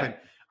go. open. Okay.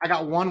 I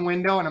got one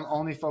window and I'm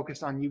only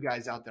focused on you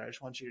guys out there. I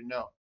just want you to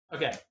know.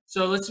 Okay,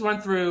 so let's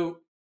run through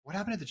what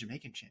happened at the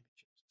Jamaican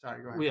Championships.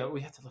 Sorry, go ahead.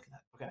 We have to look at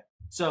that. Okay,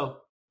 so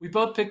we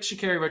both picked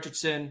Sha'Carri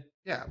Richardson.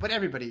 Yeah, but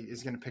everybody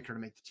is going to pick her to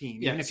make the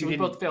team. Even if we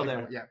both failed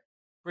there. Yeah.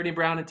 Brittany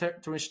Brown and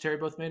Tanisha Terry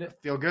both made it. I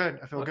feel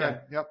good. Good.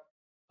 Yep.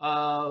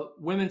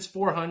 Women's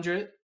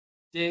 400,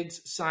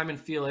 Diggs, Simon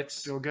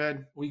Felix. Feel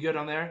good. We good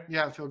on there?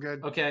 Yeah, I feel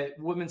good. Okay.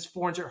 Women's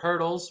 400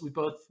 hurdles, we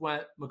both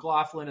went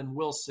McLaughlin and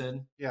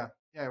Wilson. Yeah,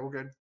 we're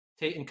good.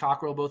 Tate and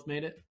Cockrell both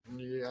made it?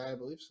 Yeah, I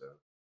believe so.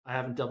 I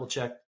haven't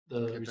double-checked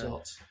the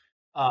results.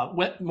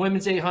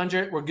 Women's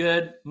 800, we're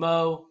good.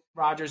 Mo,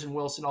 Rogers, and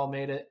Wilson all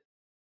made it.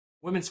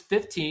 Women's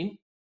 15,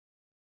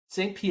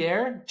 St.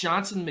 Pierre,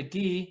 Johnson,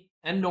 McGee,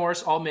 and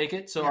Norris all make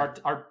it. So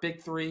our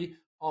big 3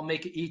 all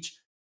make it each.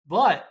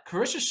 But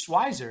Carissa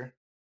Schweizer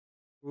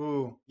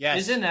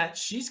is in that.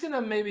 She's going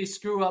to maybe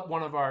screw up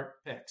one of our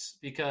picks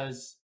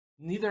because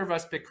neither of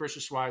us picked Carissa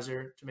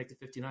Schweizer to make the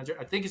 1500.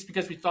 I think it's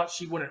because we thought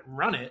she wouldn't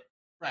run it.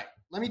 Right.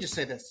 Let me just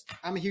say this.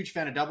 I'm a huge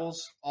fan of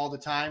doubles all the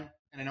time.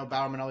 And I know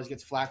Bowerman always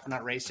gets flack for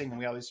not racing, and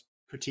we always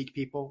critique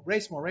people.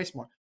 Race more, race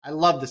more. I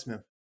love this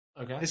move.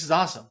 Okay. This is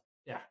awesome.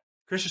 Yeah.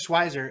 Christian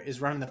Schweizer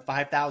is running the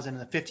 5,000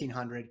 and the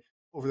 1,500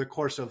 over the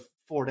course of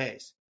 4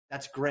 days.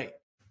 That's great.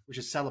 We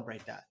should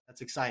celebrate that.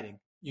 That's exciting.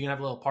 You can have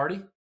a little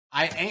party?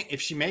 I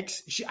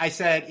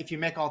said, if you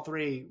make all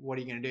three, what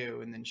are you going to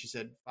do? And then she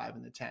said 5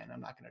 and the 10. I'm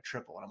not going to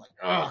triple. And I'm like,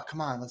 oh,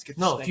 come on, let's get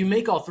this. No, thing. if you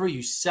make all three,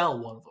 you sell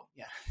one of them.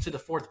 Yeah. To the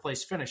fourth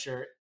place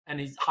finisher, and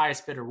the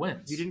highest bidder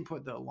wins. You didn't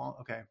put the long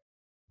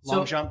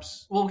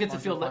jumps. We'll get to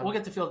field. We'll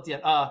get to field at the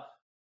end.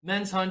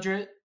 Men's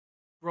 100,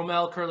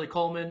 Rommel, Curly,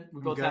 Coleman.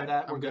 We both have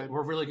that. We're good.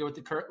 We're really good with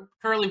the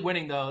Curly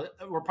winning though.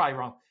 We're probably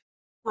wrong.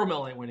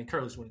 Rommel ain't winning.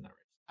 Curly's winning that race.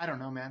 I don't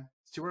know, man.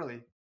 It's too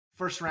early.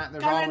 First round.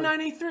 Guy at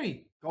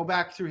 983. Go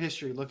back through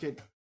history. Look at.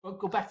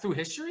 Go back through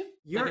history.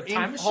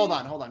 Hold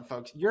on,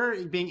 folks.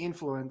 You're being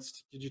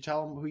influenced. Did you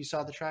tell them who you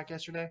saw at the track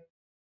yesterday?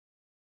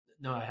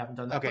 No, I haven't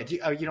done that. Okay.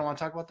 You don't want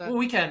to talk about that? Well,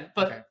 we can.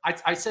 But okay.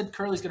 I said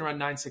Curly's going to run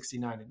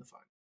 969 in the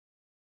final.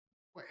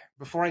 Wait,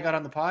 before I got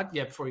on the pod?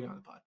 Yeah, before you got on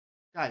the pod.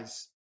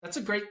 Guys. That's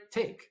a great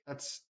take.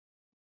 That's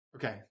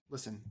okay.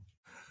 Listen,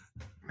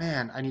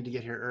 man, I need to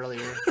get here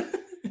earlier.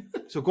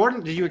 So,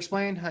 Gordon, did you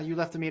explain how you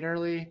left the meet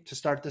early to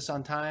start this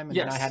on time? And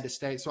yes. then I had to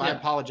stay. So, yeah. I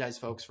apologize,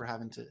 folks, for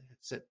having to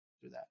sit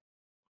through that.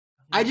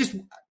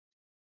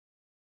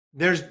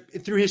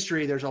 Through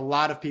history, there's a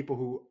lot of people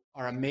who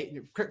are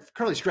amazing.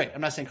 Curly's great.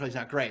 I'm not saying Curly's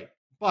not great,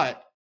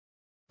 but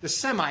the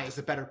semi is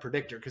the better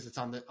predictor because it's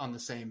on the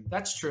same.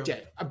 That's true.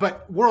 Day.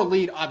 But World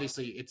Lead,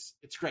 obviously, it's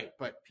great.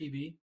 But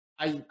PB,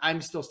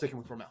 I'm still sticking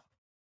with Rommel.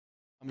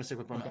 I'm gonna stick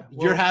with Rommel. Okay.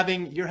 Well,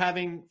 you're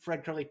having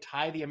Fred Curly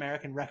tie the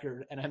American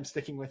record, and I'm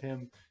sticking with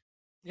him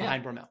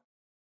behind Rommel.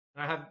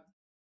 I have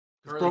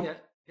Curly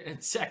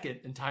in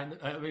second and time.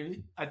 I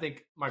mean, I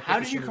think my. How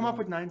did you come up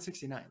with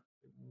 969?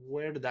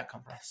 Where did that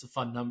come from? It's a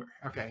fun number.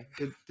 Okay.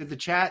 Did the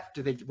chat?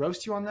 Did they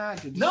roast you on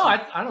that? No,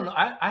 I don't know.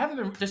 I haven't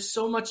been. There's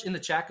so much in the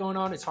chat going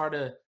on. It's hard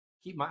to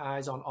keep my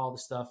eyes on all the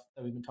stuff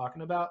that we've been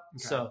talking about.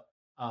 Okay. So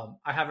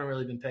I haven't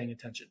really been paying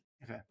attention.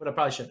 Okay. But I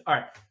probably should. All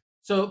right.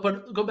 So,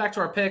 but go back to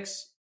our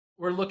picks.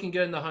 We're looking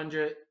good in the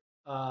 100,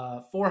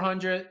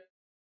 400.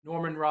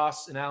 Norman,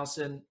 Ross, and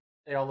Allison.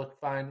 They all look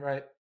fine,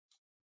 right?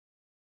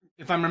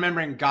 If I'm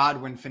remembering,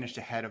 Godwin finished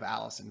ahead of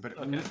Allison, but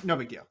no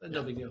big deal.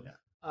 No big deal. Yeah.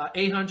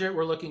 800,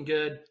 we're looking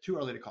good. Too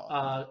early to call.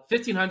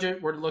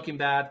 1500, we're looking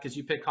bad because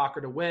you picked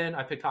Hocker to win.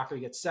 I picked Hocker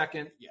to get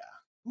second. Yeah.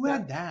 Who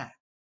had that?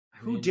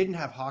 Who didn't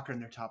have Hocker in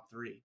their top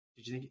three?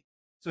 Did you think?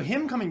 So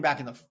him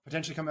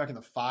potentially coming back in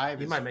the 5.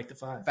 He might make the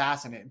 5.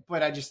 Fascinating.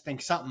 But I just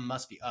think something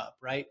must be up,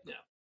 right? Yeah.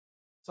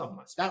 Something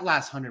must be. That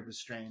last 100 was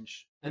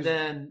strange. And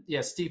then,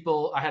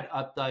 Steeple, I had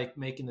Updike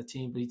making the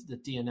team, but he did the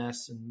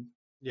DNS. And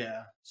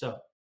yeah. So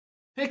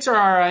picks are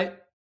all right.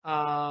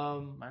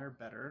 Mine are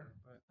better.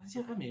 But...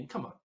 I mean,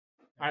 come on.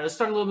 All right, let's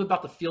talk a little bit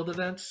about the field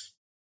events.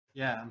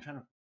 Yeah, I'm trying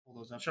to pull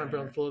those up. I'm trying to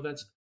build the field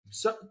events.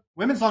 So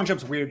women's long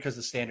jump's weird because of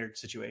the standard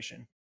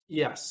situation.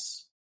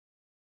 Yes.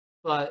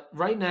 But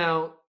right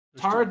now,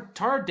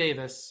 Tara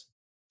Davis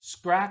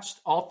scratched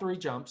all 3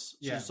 jumps.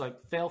 She's like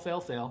fail.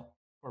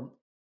 Or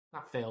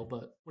not fail,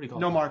 but what do you call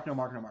it? No mark. No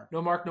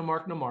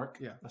mark.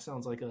 Yeah. That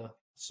sounds like a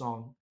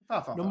song.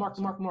 No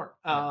mark.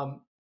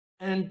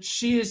 And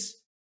she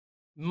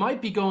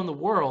might be going the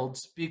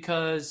worlds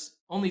because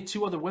only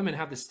 2 other women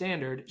have the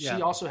standard. Yeah.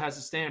 She also has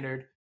the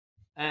standard.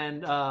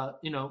 And,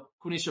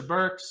 Quenisha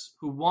Burks,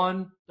 who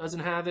won, doesn't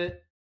have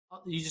it.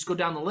 You just go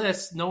down the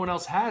list. No one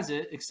else has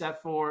it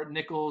except for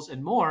Nichols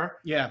and Moore.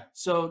 Yeah.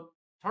 So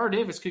Tara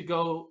Davis could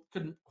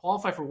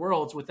qualify for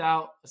worlds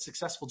without a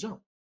successful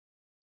jump.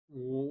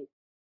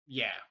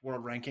 Yeah.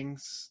 World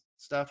rankings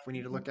stuff we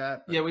need to look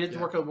at. Yeah, we need to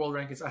work on world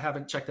rankings. I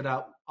haven't checked it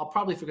out. I'll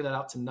probably figure that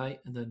out tonight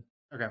and then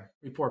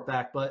report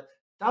back. But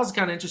that was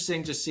kind of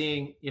interesting just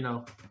seeing,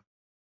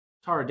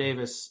 Tara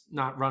Davis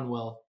not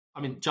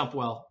jump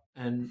well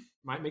and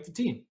might make the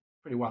team.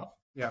 Pretty wild.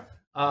 Yeah.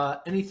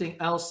 Anything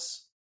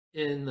else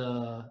in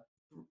the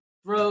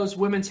throws?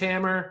 Women's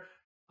hammer.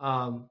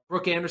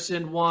 Brooke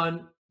Anderson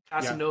won.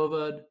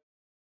 Casanavoid.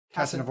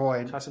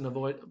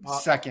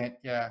 Second.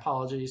 Yeah.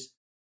 Apologies.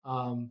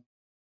 I'm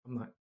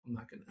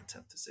not going to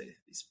attempt to say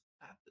this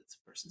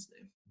person's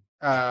name.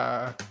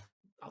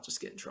 I'll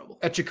just get in trouble.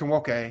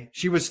 Echikunwoke.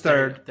 She was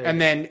third. There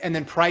and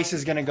then Price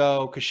is going to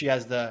go because she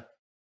has the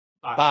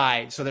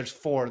bye. So there's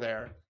 4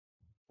 there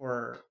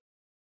for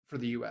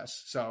the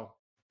U.S. So,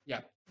 yeah,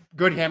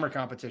 good hammer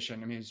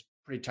competition. I mean, it's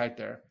pretty tight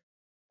there.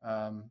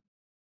 And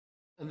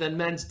then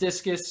men's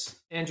discus,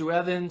 Andrew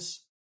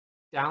Evans,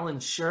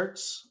 Dallin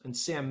Shirts, and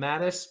Sam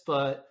Mattis.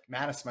 But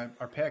Mattis,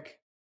 our pick.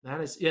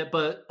 Mattis, yeah.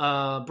 But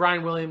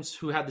Brian Williams,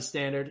 who had the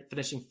standard,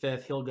 finishing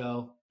 5th, he'll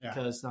go.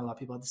 Because not a lot of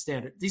people have the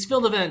standard. These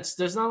field events,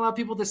 there's not a lot of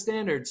people with the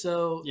standard.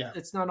 So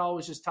it's not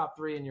always just top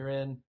 3 and you're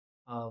in.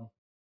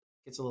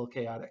 It's a little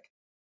chaotic.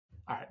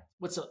 All right.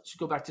 What's up? Should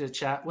go back to the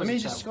chat. Let me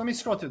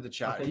scroll through the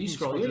chat. Okay, you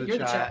scroll. You're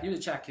the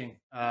chat king.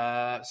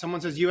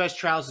 Someone says U.S.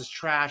 trials is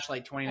trash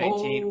like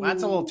 2019. Well,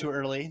 that's a little too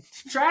early.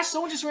 Trash?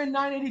 Someone just ran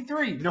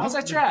 983. How's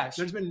that trash?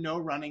 There's been no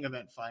running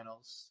event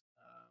finals.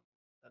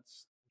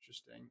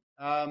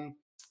 interesting.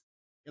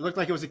 It looked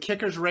like it was a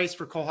kicker's race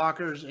for Cole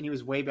Hocker, and he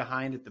was way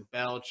behind at the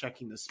bell,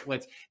 checking the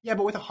splits. Yeah,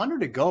 but with 100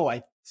 to go,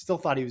 I still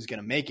thought he was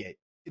going to make it.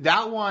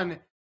 That one,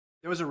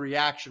 there was a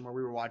reaction where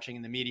we were watching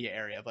in the media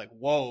area of like,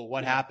 whoa,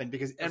 what happened?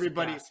 Because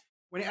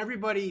when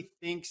everybody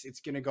thinks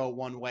it's going to go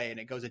one way and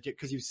it goes,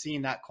 because you've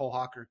seen that Cole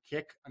Hocker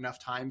kick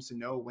enough times to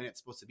know when it's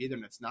supposed to be there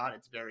and it's not,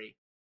 it's very,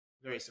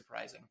 very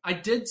surprising. I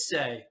did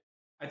say,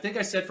 I think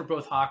I said for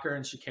both Hocker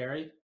and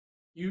Sha'Carri,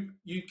 you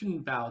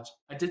can vouch.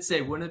 I did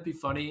say, wouldn't it be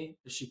funny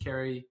if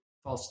Sha'Carri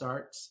false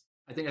starts?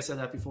 I think I said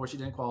that before she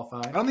didn't qualify.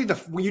 I don't think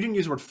you didn't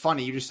use the word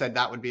funny. You just said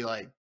that would be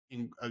like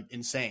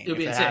insane. It would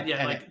be insane,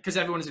 like because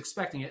everyone is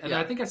expecting it. And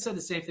I think I said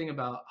the same thing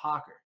about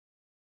Hocker.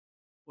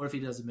 What if he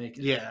doesn't make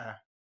it? Yeah.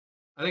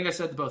 I think I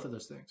said both of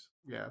those things.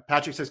 Yeah.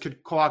 Patrick says,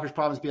 could Cole Hocker's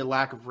problems be a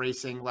lack of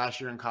racing?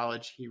 Last year in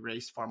college, he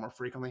raced far more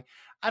frequently.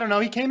 I don't know.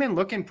 He came in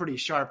looking pretty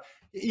sharp.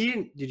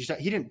 He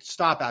didn't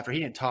stop after. He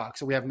didn't talk,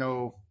 so we have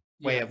no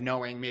way of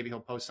knowing. Maybe he'll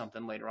post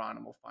something later on,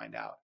 and we'll find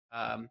out.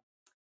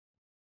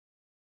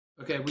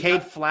 Okay,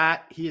 Cade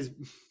Flat, he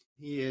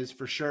is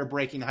for sure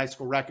breaking the high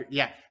school record.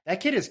 Yeah, that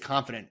kid is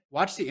confident.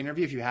 Watch the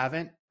interview if you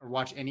haven't, or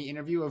watch any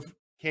interview of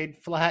Cade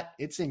Flat.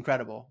 It's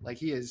incredible. Like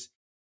he is,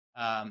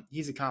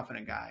 he's a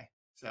confident guy.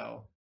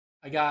 So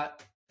I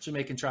got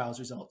Jamaican trials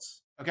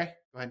results. Okay,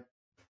 go ahead.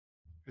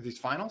 Are these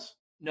finals?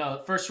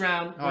 No, first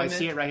round. Oh, women. I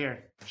see it right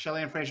here.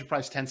 Shelly-Ann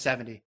Fraser-Price,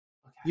 1070. Okay.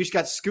 You just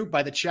got scooped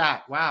by the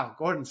chat. Wow,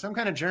 Gordon, some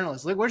kind of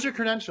journalist. Look, where's your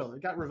credential?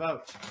 It got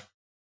revoked.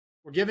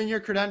 We're giving your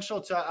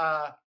credential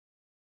to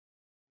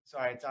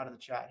sorry, it's out of the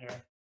chat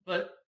here.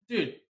 But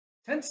dude,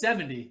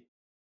 1070.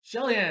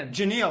 Shelly-Ann.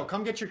 Janelle,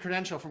 come get your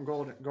credential from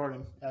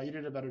Gordon. You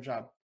did a better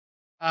job.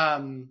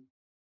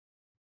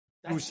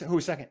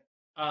 Who's second?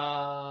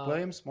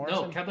 Williams?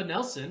 Morrison? No, Kemba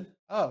Nelson.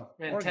 Oh.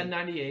 Ran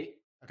 1098.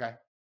 Okay.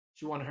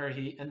 She won her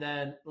heat. And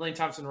then Elaine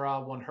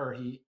Thompson-Raw won her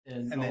heat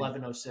in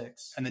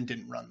 11:06. And then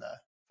didn't run the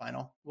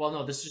final? Well,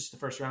 no, this is just the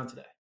first round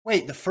today.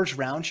 Wait, the first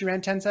round she ran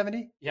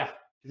 1070? Yeah. Do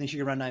you think she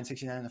could run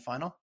 969 in the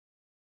final?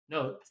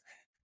 No,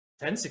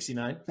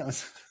 1069. That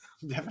was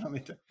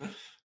definitely.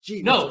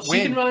 Gee, no,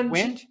 she can run.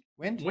 Wind?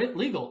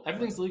 Legal.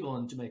 Everything's legal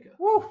in Jamaica.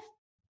 Woo.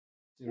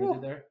 See what I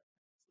did there?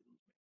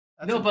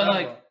 That's no, incredible.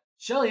 But like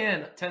Shelly-Ann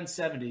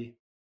 1070.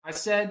 I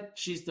said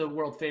she's the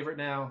world favorite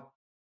now.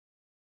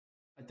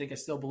 I think I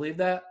still believe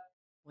that.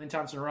 Elaine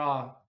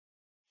Thompson-Raw,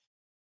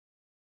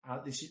 I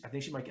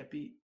think she might get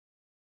beat.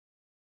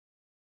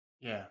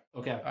 Yeah.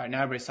 Okay. All right.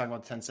 Now everybody's talking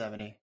about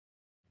 1070.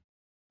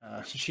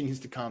 She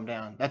needs to calm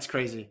down. That's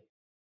crazy.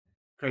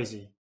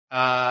 Crazy.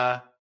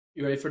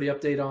 You ready for the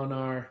update on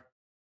our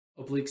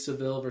Oblique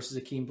Seville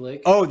versus Akeem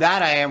Blake? Oh,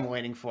 that I am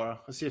waiting for.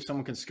 Let's see if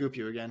someone can scoop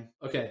you again.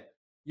 Okay.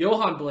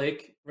 Johan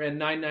Blake ran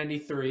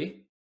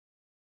 993.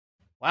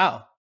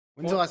 Wow.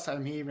 When's the last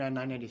time he ran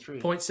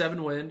 993? 0.7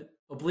 wind.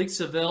 Oblique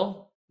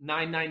Seville,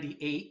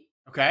 998.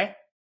 Okay.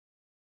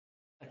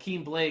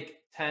 Akeem Blake,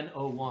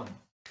 1001.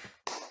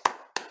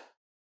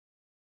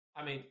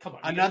 I mean, come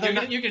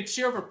on. You can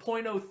cheer over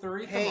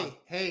 0.03.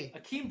 Hey.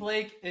 Akeem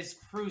Blake is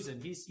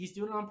cruising. He's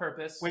doing it on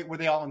purpose. Wait, were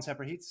they all in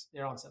separate heats?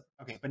 They're all in separate.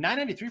 Okay, but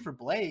 993 for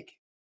Blake.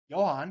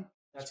 Johan.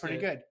 That's pretty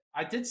good.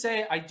 I did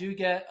say I do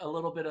get a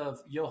little bit of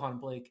Johan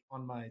Blake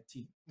on my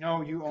team.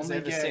 No, you only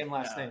get the same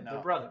last name. No.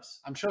 They're brothers.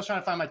 I'm still trying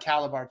to find my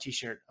Calabar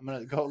t-shirt. I'm going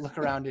to go look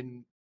around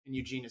in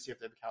Eugene to see if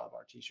they have a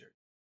Calabar t-shirt.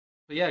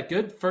 But yeah,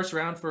 good first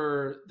round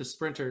for the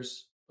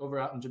sprinters over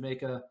out in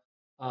Jamaica.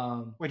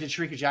 Wait, did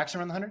Sharika Jackson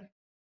run the 100?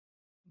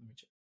 Let me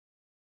check.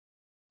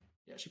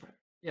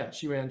 Yeah,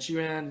 she ran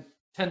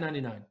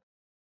 1099.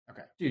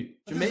 Okay. Dude,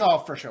 this is all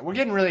first round. We're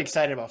getting really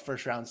excited about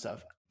first round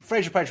stuff.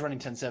 Fraser-Price running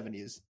 1070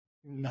 is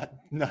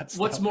nuts.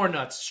 What's more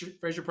nuts?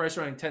 Fraser-Price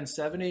running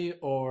 1070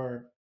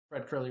 or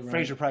Fred Curley running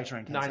Fraser-Price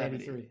running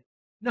 983?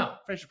 No.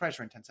 Fraser-Price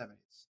running 1070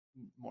 is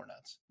more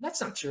nuts.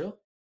 That's not true.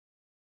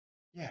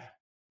 Yeah.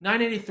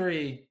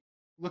 983.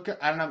 Look,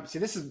 I don't know. See,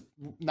 this is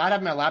not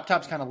having my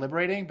laptop's kind of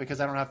liberating because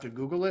I don't have to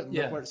Google it and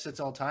look where it sits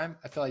all the time.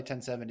 I feel like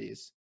 1070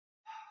 is.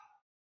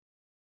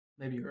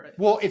 Maybe you're right.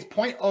 Well, it's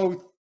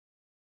 0.0.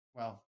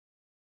 Well,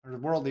 her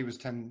worldly was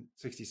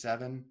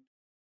 1067.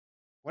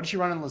 What did she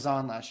run in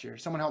Lausanne last year?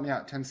 Someone help me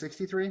out.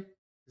 1063? Is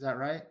that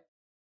right?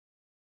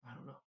 I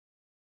don't know.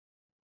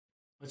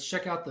 Let's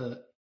check out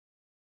the.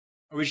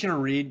 Are we just going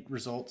to read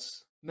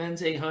results?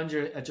 Men's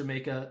 800 at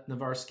Jamaica.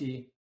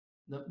 Navarsky.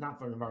 Not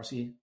for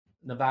Navarsky.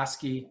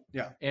 Navaski.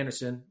 Yeah.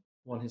 Anderson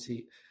won his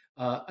heat.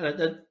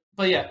 But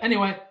yeah,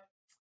 anyway.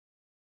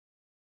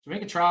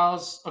 Jamaica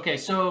trials. Okay,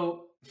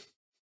 so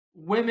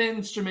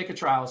women's Jamaica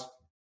trials.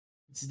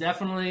 It's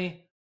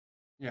definitely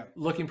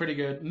looking pretty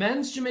good.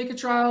 Men's Jamaica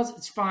trials,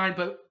 it's fine,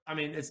 but I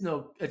mean, it's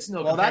no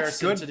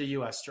comparison to the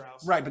U.S.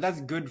 trials. Right, but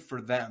that's good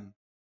for them.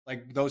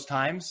 Like those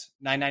times,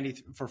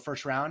 990 for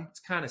first round.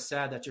 It's kind of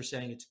sad that you're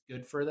saying it's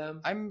good for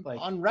them. I'm like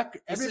on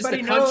record.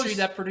 Everybody knows. This is the country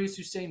that produced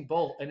Usain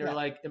Bolt, and you're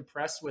like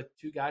impressed with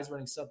 2 guys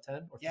running sub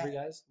 10 or 3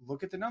 guys.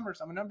 Look at the numbers.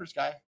 I'm a numbers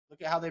guy.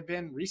 Look at how they've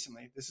been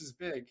recently. This is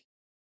big.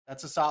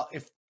 That's a solid.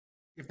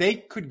 If they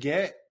could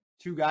get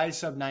 2 guys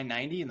sub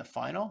 990 in the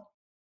final,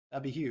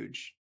 that'd be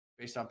huge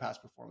based on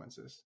past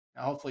performances.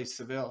 Now, hopefully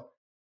Seville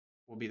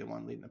will be the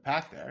one leading the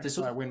pack there. This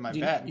So will- I win my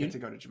you- bet and you- get to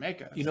go to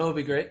Jamaica. You know, it'd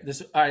be great.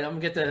 All right, I'm gonna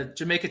get the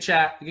Jamaica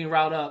chat getting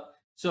riled up.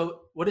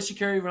 So, what does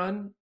Sha'Carri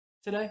run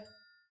today?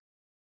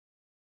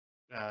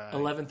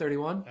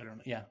 11:31. I don't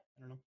know. Yeah,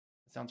 I don't know.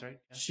 That sounds right.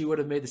 Yeah. She would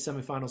have made the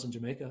semifinals in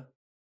Jamaica.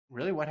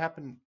 Really? What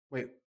happened?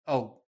 Wait.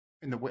 Oh,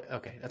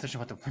 okay. That's actually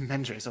what the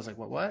men's race. I was like,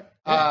 what?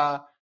 Yeah.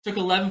 Took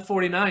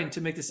 11:49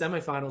 to make the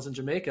semifinals in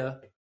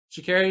Jamaica.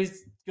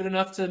 Sha'Carri's good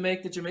enough to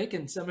make the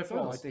Jamaican semifinals.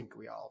 Well, I think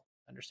we all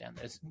understand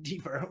that it's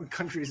deeper.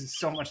 Countries is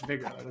so much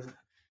bigger.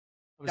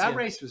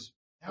 Race was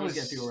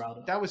getting people riled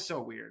up. That was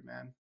so weird,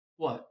 man.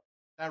 What?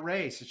 That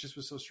race, it just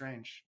was so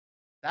strange.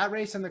 That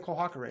race and the Cole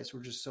Hocker race were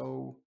just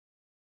so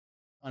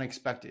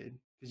unexpected.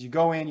 Because you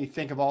go in, you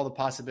think of all the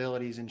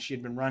possibilities, and she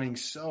had been running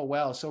so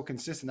well, so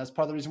consistent. That's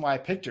part of the reason why I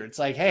picked her. It's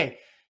like, hey,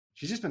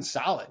 she's just been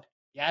solid.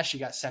 Yeah, she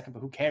got second, but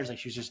who cares? Like,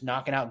 she was just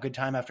knocking out good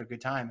time after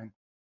good time. And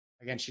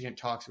again, she didn't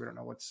talk, so we don't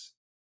know what's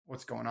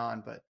going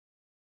on. But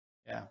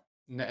yeah,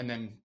 and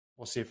then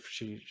we'll see if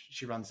she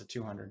runs the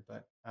 200.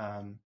 But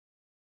all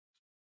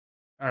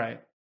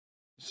right,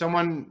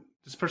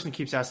 this person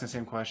keeps asking the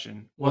same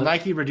question. Will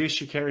Nike reduce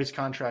Sha'Carri's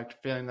contract,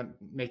 failing to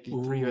make the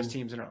 3 U.S.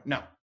 teams in a row?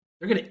 No.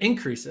 They're going to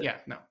increase it. Yeah,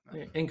 no.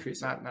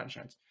 Increase it. Not a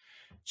chance.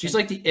 She's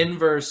like the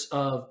inverse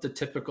of the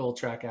typical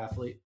track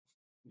athlete.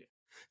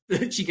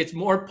 She gets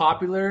more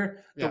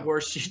popular the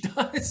worse she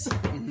does.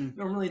 Mm-hmm.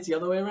 Normally it's the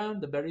other way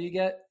around. The better you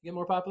get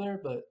more popular,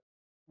 but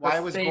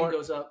fame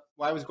goes up.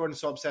 Why was Gordon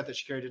so upset that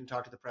Sha'Carri didn't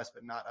talk to the press,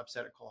 but not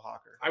upset at Cole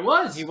Hocker? I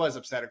was. He was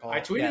upset at Cole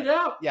Hocker. I tweeted it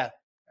out. Yeah,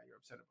 you're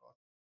upset at both.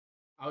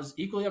 I was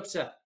equally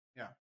upset.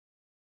 Yeah.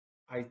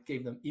 I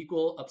gave them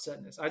equal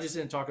upsetness. I just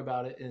didn't talk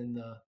about it in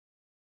the...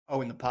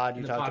 in the pod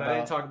you talked about. I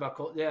didn't talk about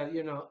Cole. Yeah,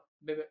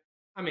 maybe.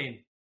 I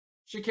mean,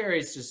 Sha'Carri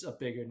is just a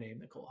bigger name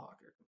than Cole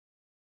Hocker.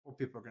 Well,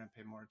 people are going to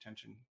pay more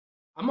attention.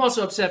 I'm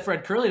also upset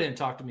Fred Curley didn't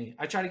talk to me.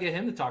 I tried to get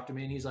him to talk to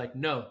me, and he's like,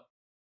 no.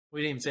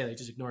 We didn't even say that. He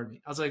just ignored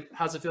me. I was like,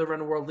 how's it feel to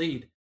run a world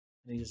lead?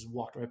 And he just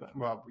walked right by me.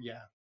 Well,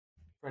 yeah.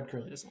 Fred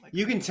Curley doesn't like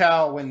You can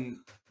tell you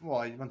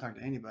won't talk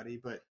to anybody,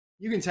 but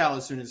you can tell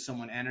as soon as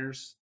someone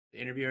enters the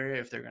interview area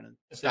if they're going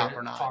to stop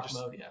or not. Talk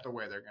mode, yeah. The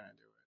way they're going to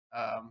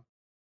do it.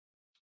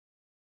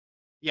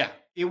 Yeah,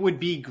 it would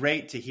be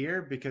great to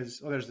hear because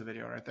there's the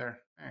video right there.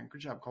 Man,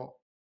 good job, Colt.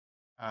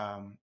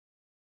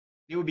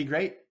 It would be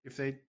great if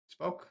they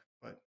spoke,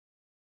 but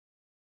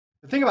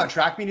the thing about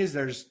track meet is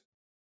there's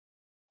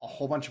a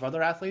whole bunch of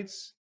other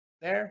athletes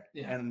there,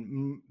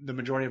 and the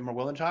majority of them are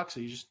willing to talk.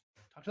 So you just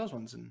talk to those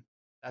ones, and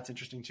that's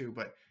interesting too.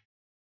 But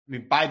I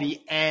mean, by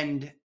the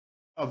end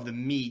of the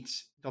meet,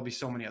 there'll be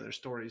so many other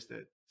stories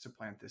that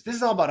supplant this. This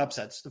is all about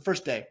upsets. The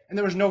first day, and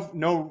there was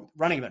no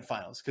running event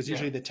finals because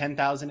usually the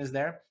 10,000 is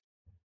there.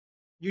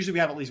 Usually we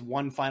have at least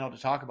one final to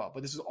talk about,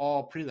 but this is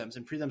all prelims,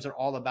 and prelims are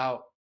all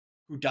about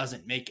who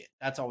doesn't make it.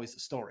 That's always the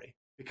story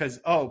because,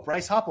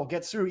 Bryce Hoppel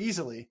gets through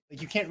easily.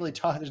 Like you can't really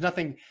talk. There's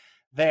nothing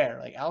there.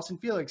 Like Allison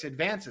Felix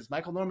advances,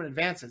 Michael Norman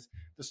advances.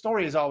 The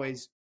story is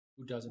always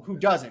who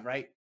doesn't,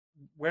 right?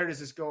 Where does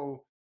this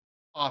go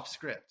off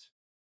script?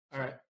 All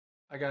right.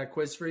 I got a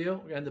quiz for you. We're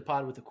going to end the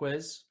pod with a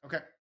quiz. Okay.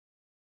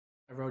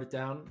 I wrote it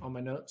down on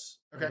my notes.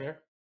 Okay. Right here.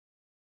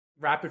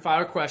 Rapid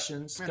fire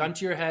questions. Man, gun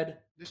to your head.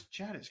 This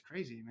chat is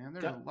crazy, man.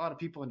 There's a lot of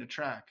people into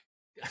track.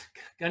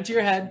 Gun to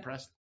your head.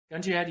 Impressed.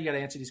 Gun to your head. You got to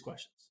answer these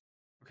questions.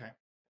 Okay.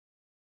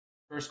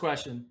 First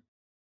question.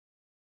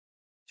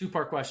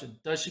 2-part question.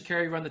 Does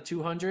Sha'Carri run the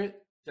 200?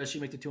 Does she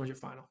make the 200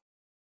 final?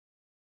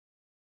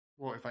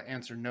 Well, if I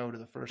answer no to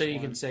the first then one. you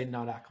can say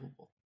not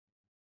applicable.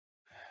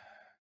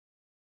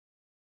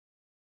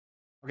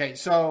 Okay,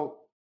 so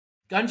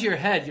gun to your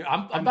head.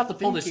 I'm about to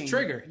pull this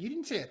trigger. You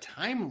didn't say a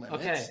time limit.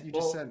 Okay, you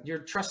just said you're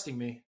trusting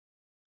me.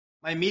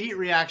 My immediate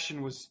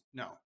reaction was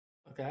no.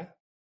 Okay,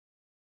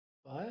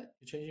 but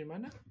you're changing your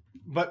mind now.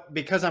 But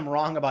because I'm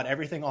wrong about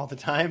everything all the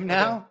time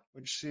now,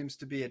 which seems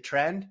to be a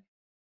trend,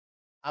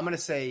 I'm going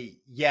to say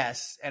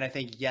yes, and I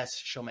think yes,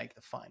 she'll make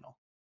the final.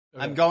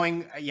 Okay.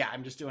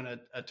 I'm just doing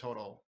a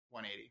total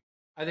 180.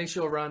 I think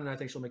she'll run, and I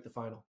think she'll make the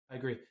final. I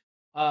agree.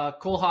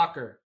 Cole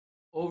Hocker,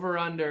 over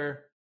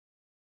under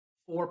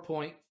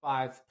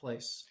 4.5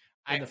 place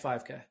in the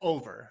 5K.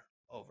 Over.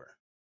 Okay.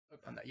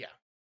 On that, yeah.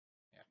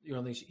 You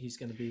don't think he's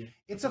going to be?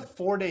 It's a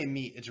 4-day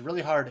meet. It's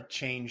really hard to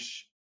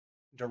change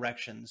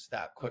directions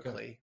that quickly.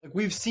 Okay. Like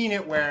we've seen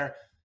it where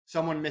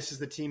someone misses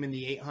the team in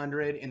the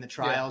 800 in the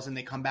trials and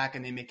they come back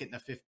and they make it in the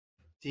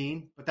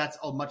 15, but that's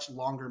a much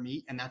longer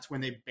meet, and that's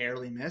when they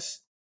barely miss.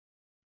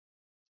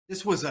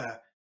 This was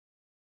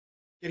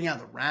getting out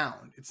of the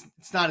round.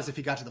 It's not as if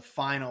he got to the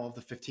final of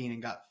the 15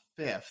 and got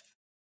 5th.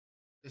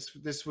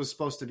 This was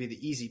supposed to be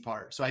the easy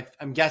part. So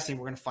I'm guessing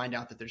we're going to find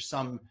out that there's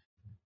some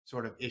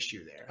sort of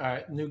issue there. All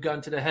right, new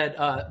gun to the head.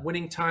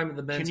 Winning time of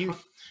the men's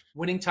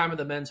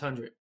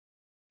 100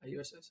 at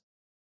USS.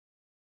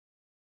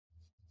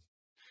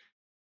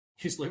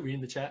 You just like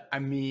reading the chat. I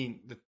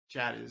mean, the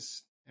chat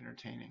is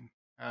entertaining.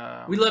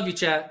 We love you,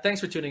 chat. Thanks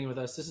for tuning in with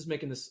us. This is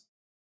making this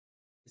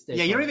day.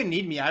 Yeah, fun. You don't even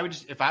need me. I would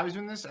just, if I was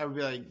doing this, I would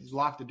be like,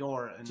 lock the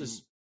door and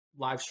just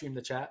live stream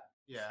the chat.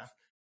 Yeah.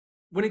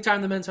 Winning time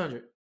of the men's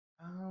 100.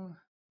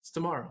 It's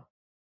tomorrow.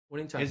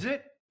 Winning time. Is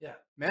it? Yeah.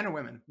 Men or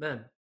women?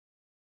 Men.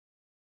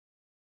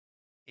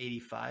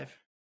 85.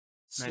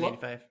 Slow.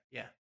 985.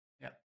 Yeah.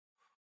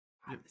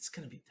 It's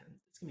gonna be 10.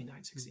 It's gonna be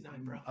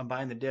 969, bro. I'm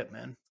buying the dip,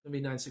 man. It's gonna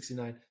be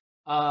 969.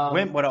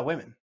 What about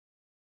women?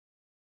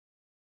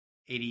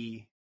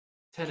 80.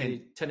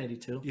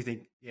 1082. Do you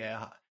think?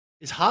 Yeah.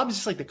 Is Hobbs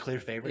just like the clear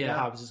favorite? Yeah, now?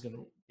 Hobbs is gonna.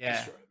 Yeah.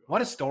 Destroy, bro.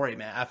 What a story,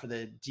 man! After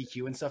the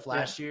DQ and stuff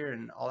last year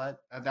and all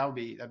that'd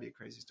be a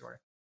crazy story.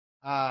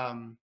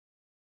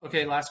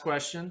 Okay, last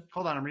question.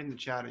 Hold on, I'm reading the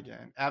chat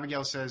again.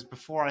 Abigail says,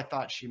 before I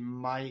thought she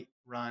might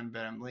run,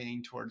 but I'm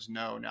leaning towards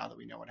no now that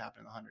we know what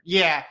happened in the 100.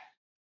 Yeah,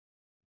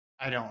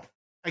 I don't.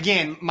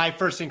 Again, my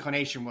first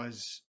inclination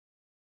was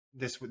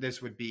this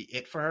would be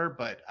it for her,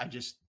 but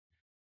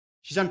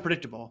she's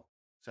unpredictable.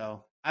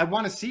 So I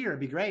want to see her. It'd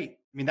be great.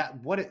 I mean,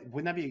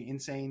 wouldn't that be an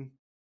insane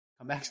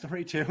comeback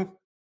story too?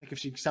 Like if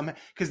she somehow,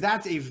 because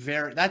that's a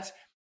very,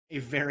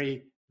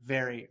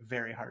 very,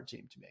 very hard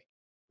team to make.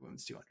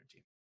 Women's 200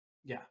 team.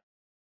 Yeah.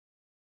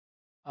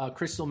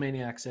 Crystal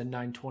Maniac said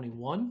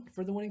 921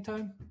 for the winning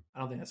time. I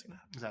don't think that's going to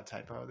happen. Is that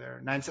typo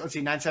there? Let's see,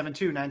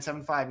 972,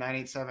 975,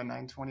 987,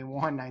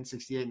 921,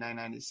 968,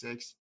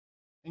 996.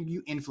 I think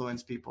you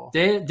influence people.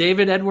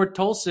 David Edward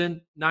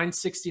Tolson,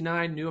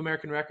 969. New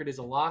American record is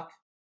a lock.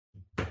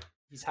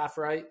 He's half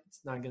right. It's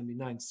not going to be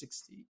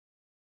 960.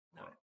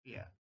 No.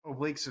 Yeah.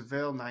 Oblique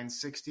Seville,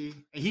 960.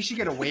 He should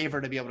get a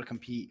waiver to be able to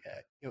compete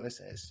at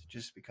USA's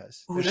just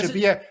because. There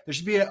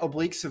should be an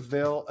Oblique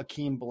Seville,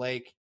 Akeem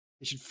Blake.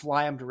 They should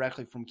fly him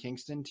directly from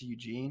Kingston to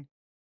Eugene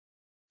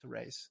to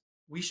race.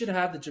 We should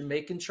have the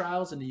Jamaican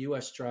trials and the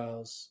U.S.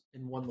 trials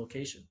in one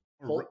location.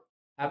 Hold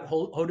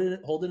it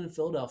in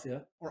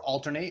Philadelphia. Or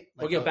alternate.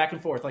 Or go back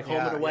and forth, like home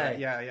and away.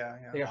 Yeah.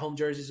 They got home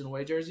jerseys and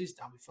away jerseys.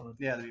 That'd be fun.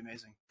 Yeah, that'd be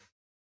amazing.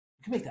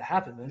 We can make that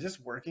happen, man. Is this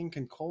working?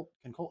 Can Colt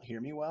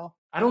hear me well?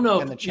 I don't know.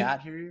 Can the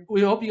chat hear you?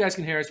 We hope you guys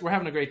can hear us. We're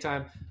having a great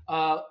time.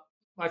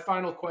 My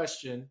final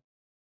question.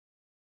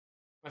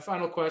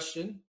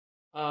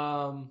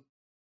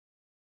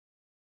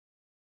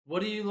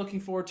 What are you looking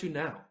forward to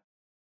now?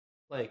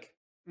 Like,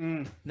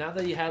 now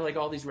that you had like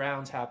all these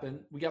rounds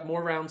happen, we got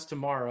more rounds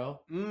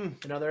tomorrow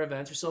and other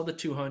events. We still have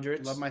the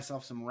 200s. Love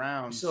myself some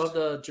rounds. We still have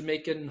the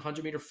Jamaican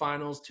 100-meter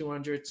finals,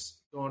 200s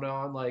going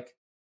on. Like,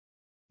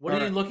 what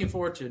are you looking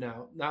forward to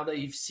now that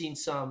you've seen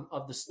some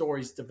of the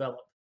stories develop?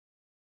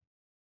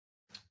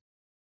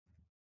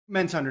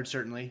 Men's 100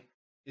 certainly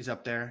is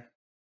up there.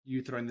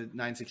 You throwing the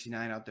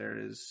 969 out there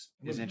is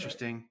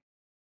interesting. Right.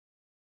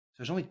 So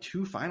there's only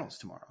 2 finals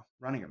tomorrow,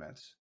 running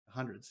events, the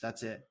hundreds.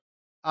 That's it.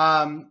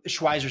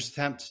 Schweizer's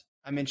attempt,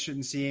 I'm interested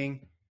in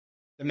seeing.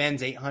 The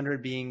men's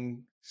 800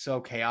 being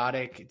so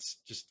chaotic. It's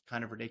just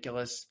kind of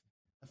ridiculous.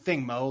 I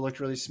think Mo looked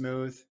really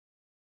smooth.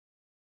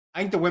 I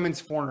think the women's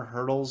 400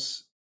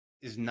 hurdles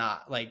is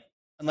not like,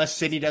 unless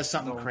Sydney does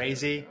something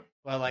crazy,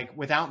 but like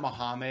without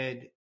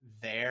Muhammad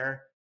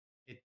there,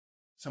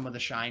 some of the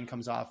shine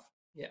comes off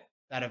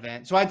that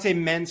event. So I'd say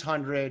men's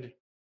 100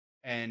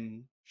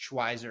 and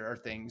Schweizer are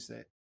things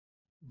that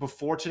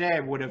before today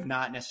I would have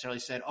not necessarily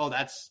said, oh,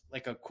 that's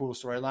like a cool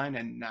storyline,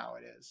 and now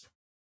it is.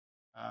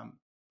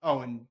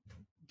 And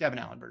Devin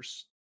Allen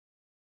versus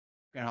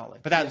Grant Holloway.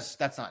 But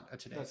that's not a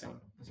today thing.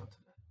 That's not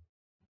today.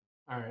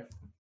 All right.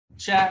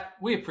 Chat,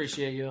 we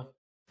appreciate you.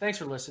 Thanks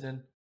for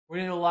listening. We're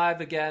going to go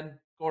live again.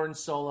 Gordon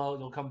solo.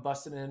 He'll come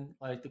busting in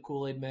like the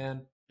Kool-Aid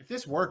man. If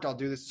this worked, I'll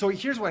do this. So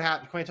here's what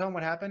happened. Can I tell them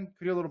what happened?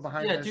 Could you do a little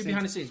behind the scenes?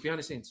 Behind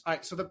the scenes. All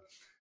right. So the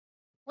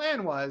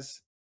plan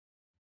was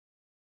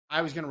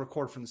I was going to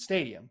record from the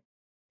stadium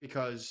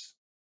because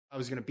I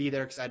was going to be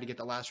there because I had to get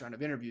the last round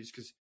of interviews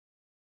because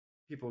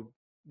people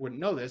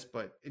wouldn't know this,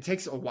 but it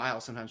takes a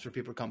while sometimes for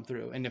people to come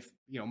through. And if,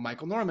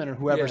 Michael Norman or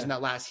whoever's in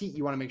that last heat,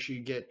 you want to make sure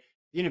you get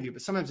the interview.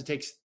 But sometimes it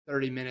takes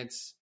 30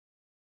 minutes,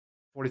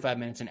 45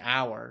 minutes, an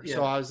hour. Yeah.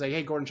 So I was like,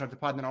 hey, Gordon, start the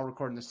pod, and then I'll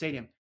record in the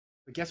stadium.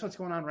 But guess what's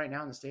going on right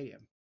now in the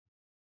stadium?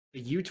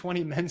 The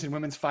U20 men's and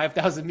women's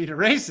 5,000 meter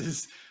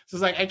races. So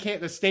it's like,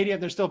 the stadium,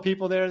 there's still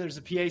people there. There's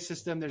a PA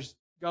system. There's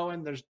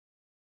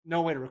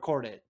no way to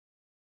record it.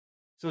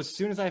 So as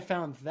soon as I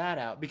found that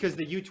out, because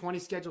the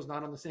U20 schedule is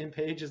not on the same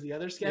page as the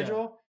other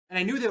schedule, and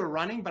I knew they were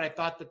running, but I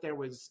thought that there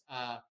was,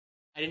 I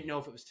didn't know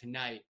if it was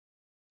tonight.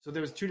 So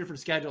there was 2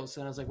 different schedules.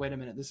 And I was like, wait a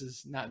minute, this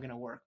is not going to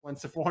work.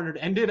 Once the 400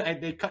 ended,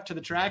 they cut to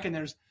the track and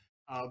there's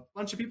a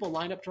bunch of people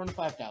lined up to run the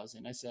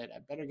 5,000. I said, I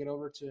better get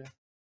over to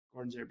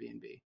Gordon's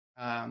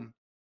Airbnb.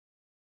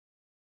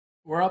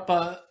 We're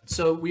up.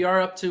 So we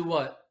are up to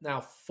what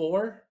now?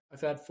 4.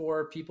 I've had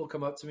 4 people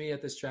come up to me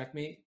at this track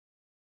meet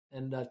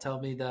and tell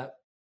me that.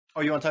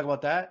 Oh, you want to talk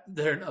about that?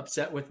 They're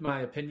upset with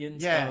my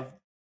opinions of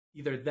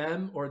either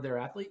them or their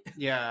athlete.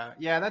 Yeah,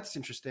 that's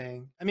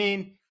interesting. I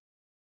mean,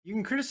 you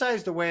can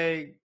criticize the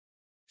way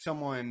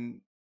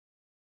someone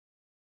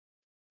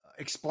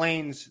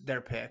explains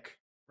their pick,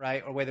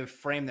 right, or way they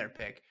frame their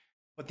pick,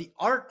 but the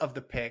art of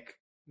the pick,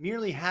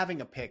 merely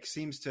having a pick,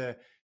 seems to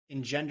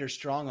engender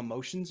strong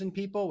emotions in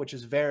people, which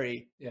is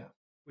very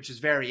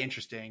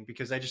interesting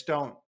because I just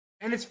don't.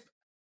 And it's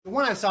The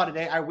one I saw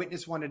today, I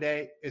witnessed one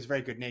today, is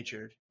very good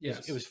natured.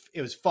 Yes.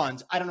 It was fun.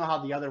 I don't know how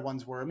the other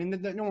ones were. I mean,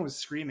 no one was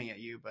screaming at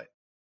you, but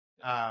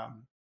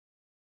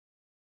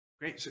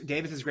great. So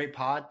Davis is great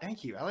pod.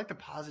 Thank you. I like the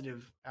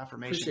positive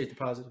affirmation. Appreciate the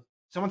positive.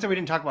 Someone said we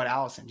didn't talk about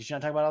Allison. Did you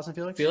not talk about Allison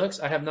Felix? Felix,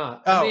 I have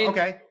not. Oh, I mean,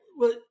 okay.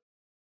 Well,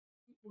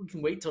 we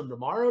can wait till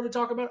tomorrow to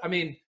talk about it. I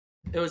mean,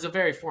 it was a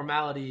very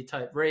formality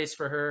type race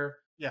for her.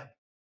 Yeah.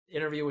 The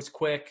interview was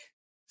quick.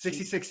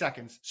 66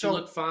 seconds. She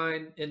looked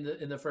fine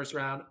in the first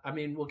round. I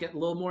mean, we'll get a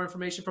little more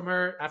information from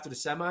her after the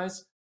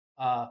semis.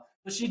 But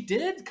she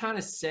did kind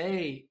of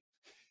say,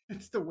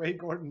 it's the way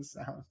Gordon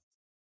sounds.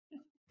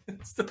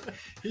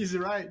 He's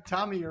right.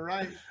 Tommy, you're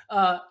right.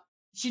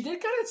 She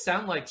did kind of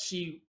sound like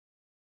she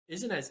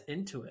isn't as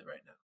into it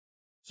right now.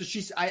 So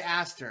I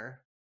asked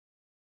her,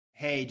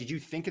 hey, did you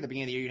think at the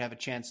beginning of the year you'd have a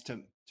chance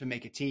to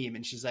make a team?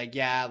 And she's like,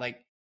 yeah,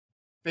 like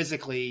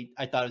physically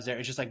I thought it was there.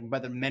 It's just like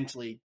whether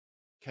mentally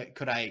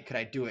could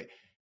I do it?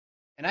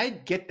 And I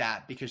get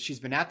that because she's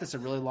been at this a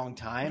really long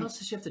time. What else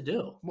does she have to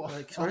do? Well,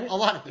 like, a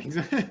lot of things.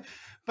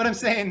 But I'm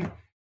saying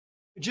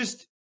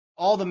just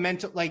all the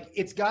mental, like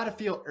it's got to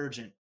feel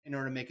urgent in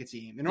order to make a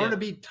team. In order to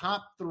be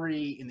top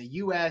 3 in the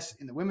U.S.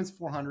 in the women's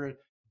 400,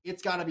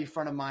 it's got to be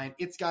front of mind.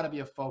 It's got to be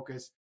a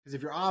focus because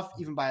if you're off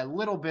even by a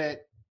little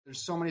bit,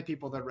 there's so many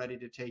people that are ready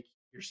to take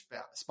your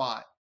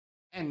spot.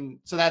 And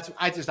so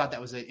I just thought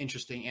that was an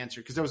interesting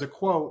answer because there was a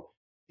quote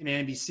in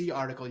an NBC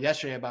article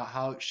yesterday about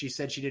how she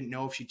said she didn't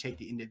know if she'd take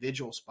the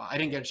individual spot. I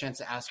didn't get a chance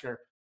to ask her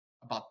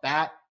about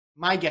that.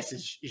 My guess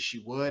is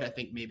she would. I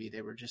think maybe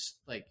they were just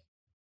like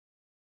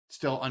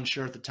still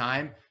unsure at the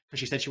time because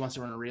she said she wants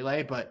to run a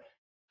relay, but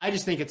I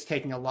just think it's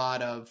taking a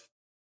lot of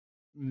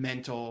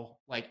mental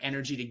like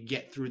energy to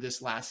get through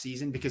this last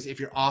season because if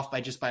you're off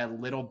by a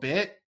little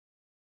bit,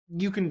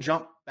 you can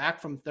jump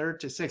back from 3rd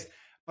to 6th.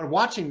 But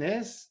watching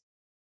this,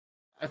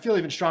 I feel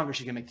even stronger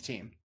she can make the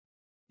team.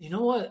 You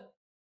know what?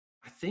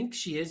 I think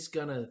she is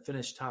going to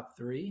finish top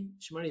 3.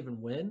 She might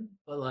even win.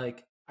 But,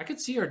 like, I could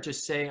see her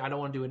just saying, I don't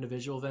want to do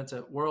individual events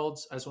at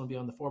Worlds. I just want to be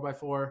on the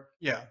 4x4.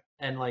 Yeah.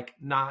 And, like,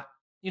 not,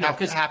 you know,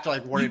 because have to,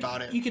 like, worry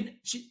about it.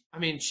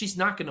 She's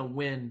not going to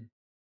win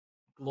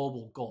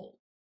global gold.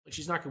 Like,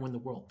 she's not going to win the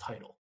world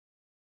title.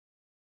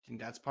 I think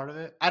that's part of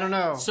it. I don't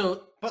know.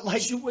 So, but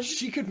like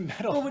she could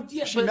medal. Well,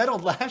 yeah, she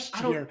medaled last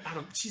year. I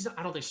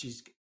don't think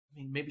she's. I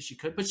mean, maybe she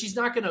could, but she's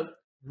not going to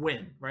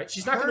win, right?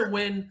 She's not going to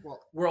win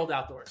World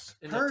Outdoors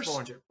in the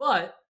 400.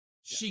 But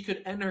she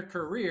could end her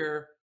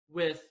career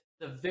with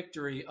the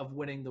victory of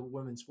winning the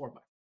women's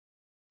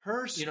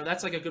 4x4. You know,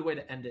 that's like a good way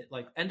to end it.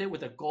 Like end it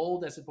with a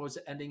gold as opposed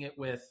to ending it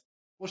with.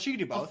 Well, she could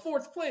do both.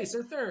 4th place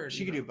or 3rd.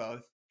 She could do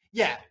both.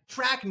 Yeah,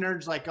 track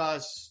nerds like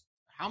us.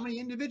 How many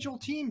individual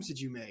teams did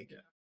you make? Yeah.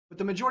 But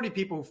the majority of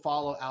people who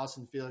follow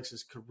Allison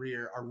Felix's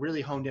career are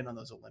really honed in on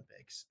those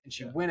Olympics. And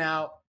she went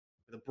out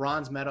with a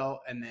bronze medal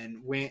and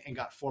then went and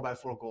got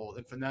 4x4 gold.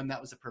 And for them,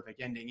 that was the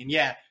perfect ending. And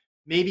yeah,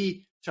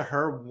 maybe to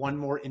her, one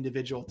more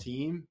individual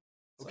team.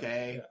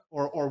 Okay.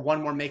 Or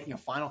one more making a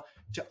final.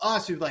 To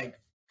us, who like,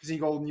 because you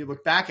go and you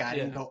look back at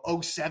it and go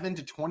 07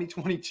 to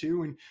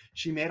 2022 and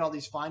she made all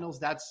these finals.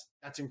 That's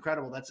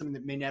incredible. That's something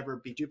that may never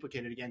be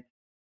duplicated again.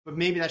 But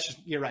maybe that's just,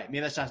 you're right.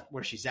 Maybe that's not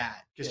where she's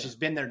at because she's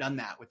been there, done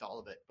that with all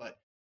of it. But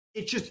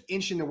it's just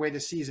interesting the way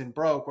the season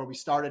broke where we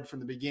started from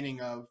the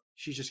beginning of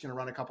she's just going to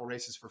run a couple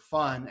races for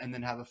fun and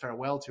then have a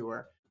farewell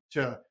tour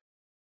to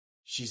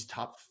she's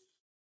top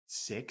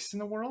 6 in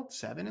the world,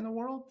 7 in the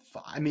world.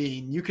 I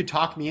mean, you could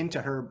talk me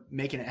into her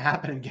making it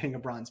happen and getting a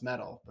bronze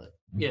medal, but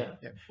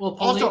Well,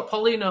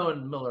 Paulino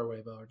and Miller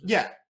Wavo are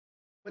just...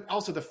 but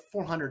also the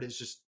 400 is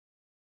just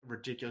a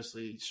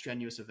ridiculously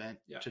strenuous event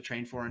to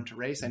train for and to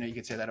race. I know you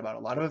could say that about a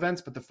lot of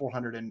events, but the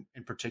 400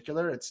 in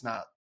particular, it's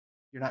not,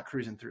 you're not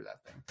cruising through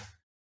that thing.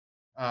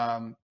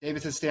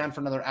 David says stay on for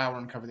another hour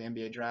and cover the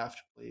NBA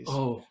draft, please.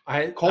 Oh,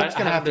 Colt's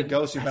gonna have to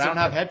go soon, but I don't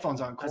have headphones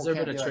on. Has there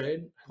been a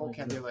trade? Colt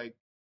can't be like,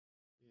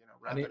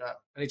 wrap it up.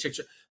 I need to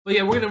check. But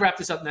yeah, we're gonna wrap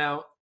this up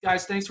now,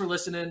 guys. Thanks for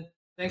listening.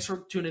 Thanks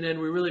for tuning in.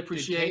 We really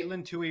appreciate. Did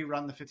Caitlin Tui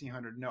run the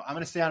 1500? No, I'm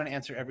gonna stay on and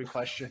answer every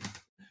question.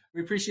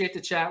 We appreciate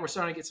the chat. We're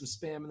starting to get some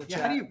spam in the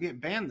chat. How do you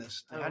ban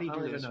this? How do you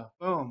do this? Know.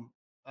 Boom.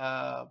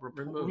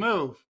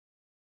 Remove.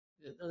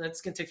 That's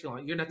going to take too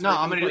long. You're not.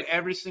 I'm going to do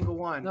every single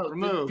one. No,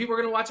 remove. People are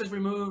going to watch us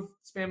remove,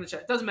 spam the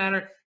chat. Doesn't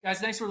matter. Guys,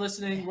 thanks for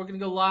listening. We're going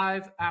to go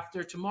live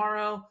after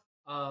tomorrow.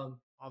 All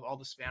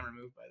the spam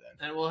removed by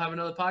then. And we'll have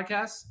another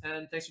podcast.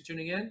 And thanks for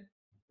tuning in.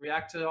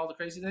 React to all the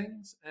crazy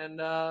things.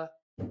 And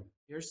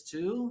here's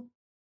to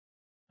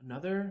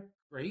another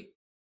great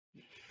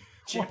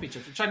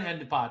championship. I'm trying to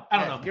end the pod. I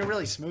don't know. You're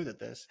really smooth at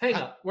this. Hang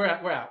up. We're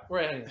out. We're out. We're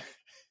out.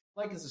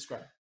 Like and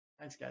subscribe.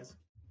 Thanks, guys.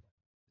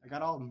 I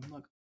got all of them.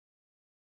 Look.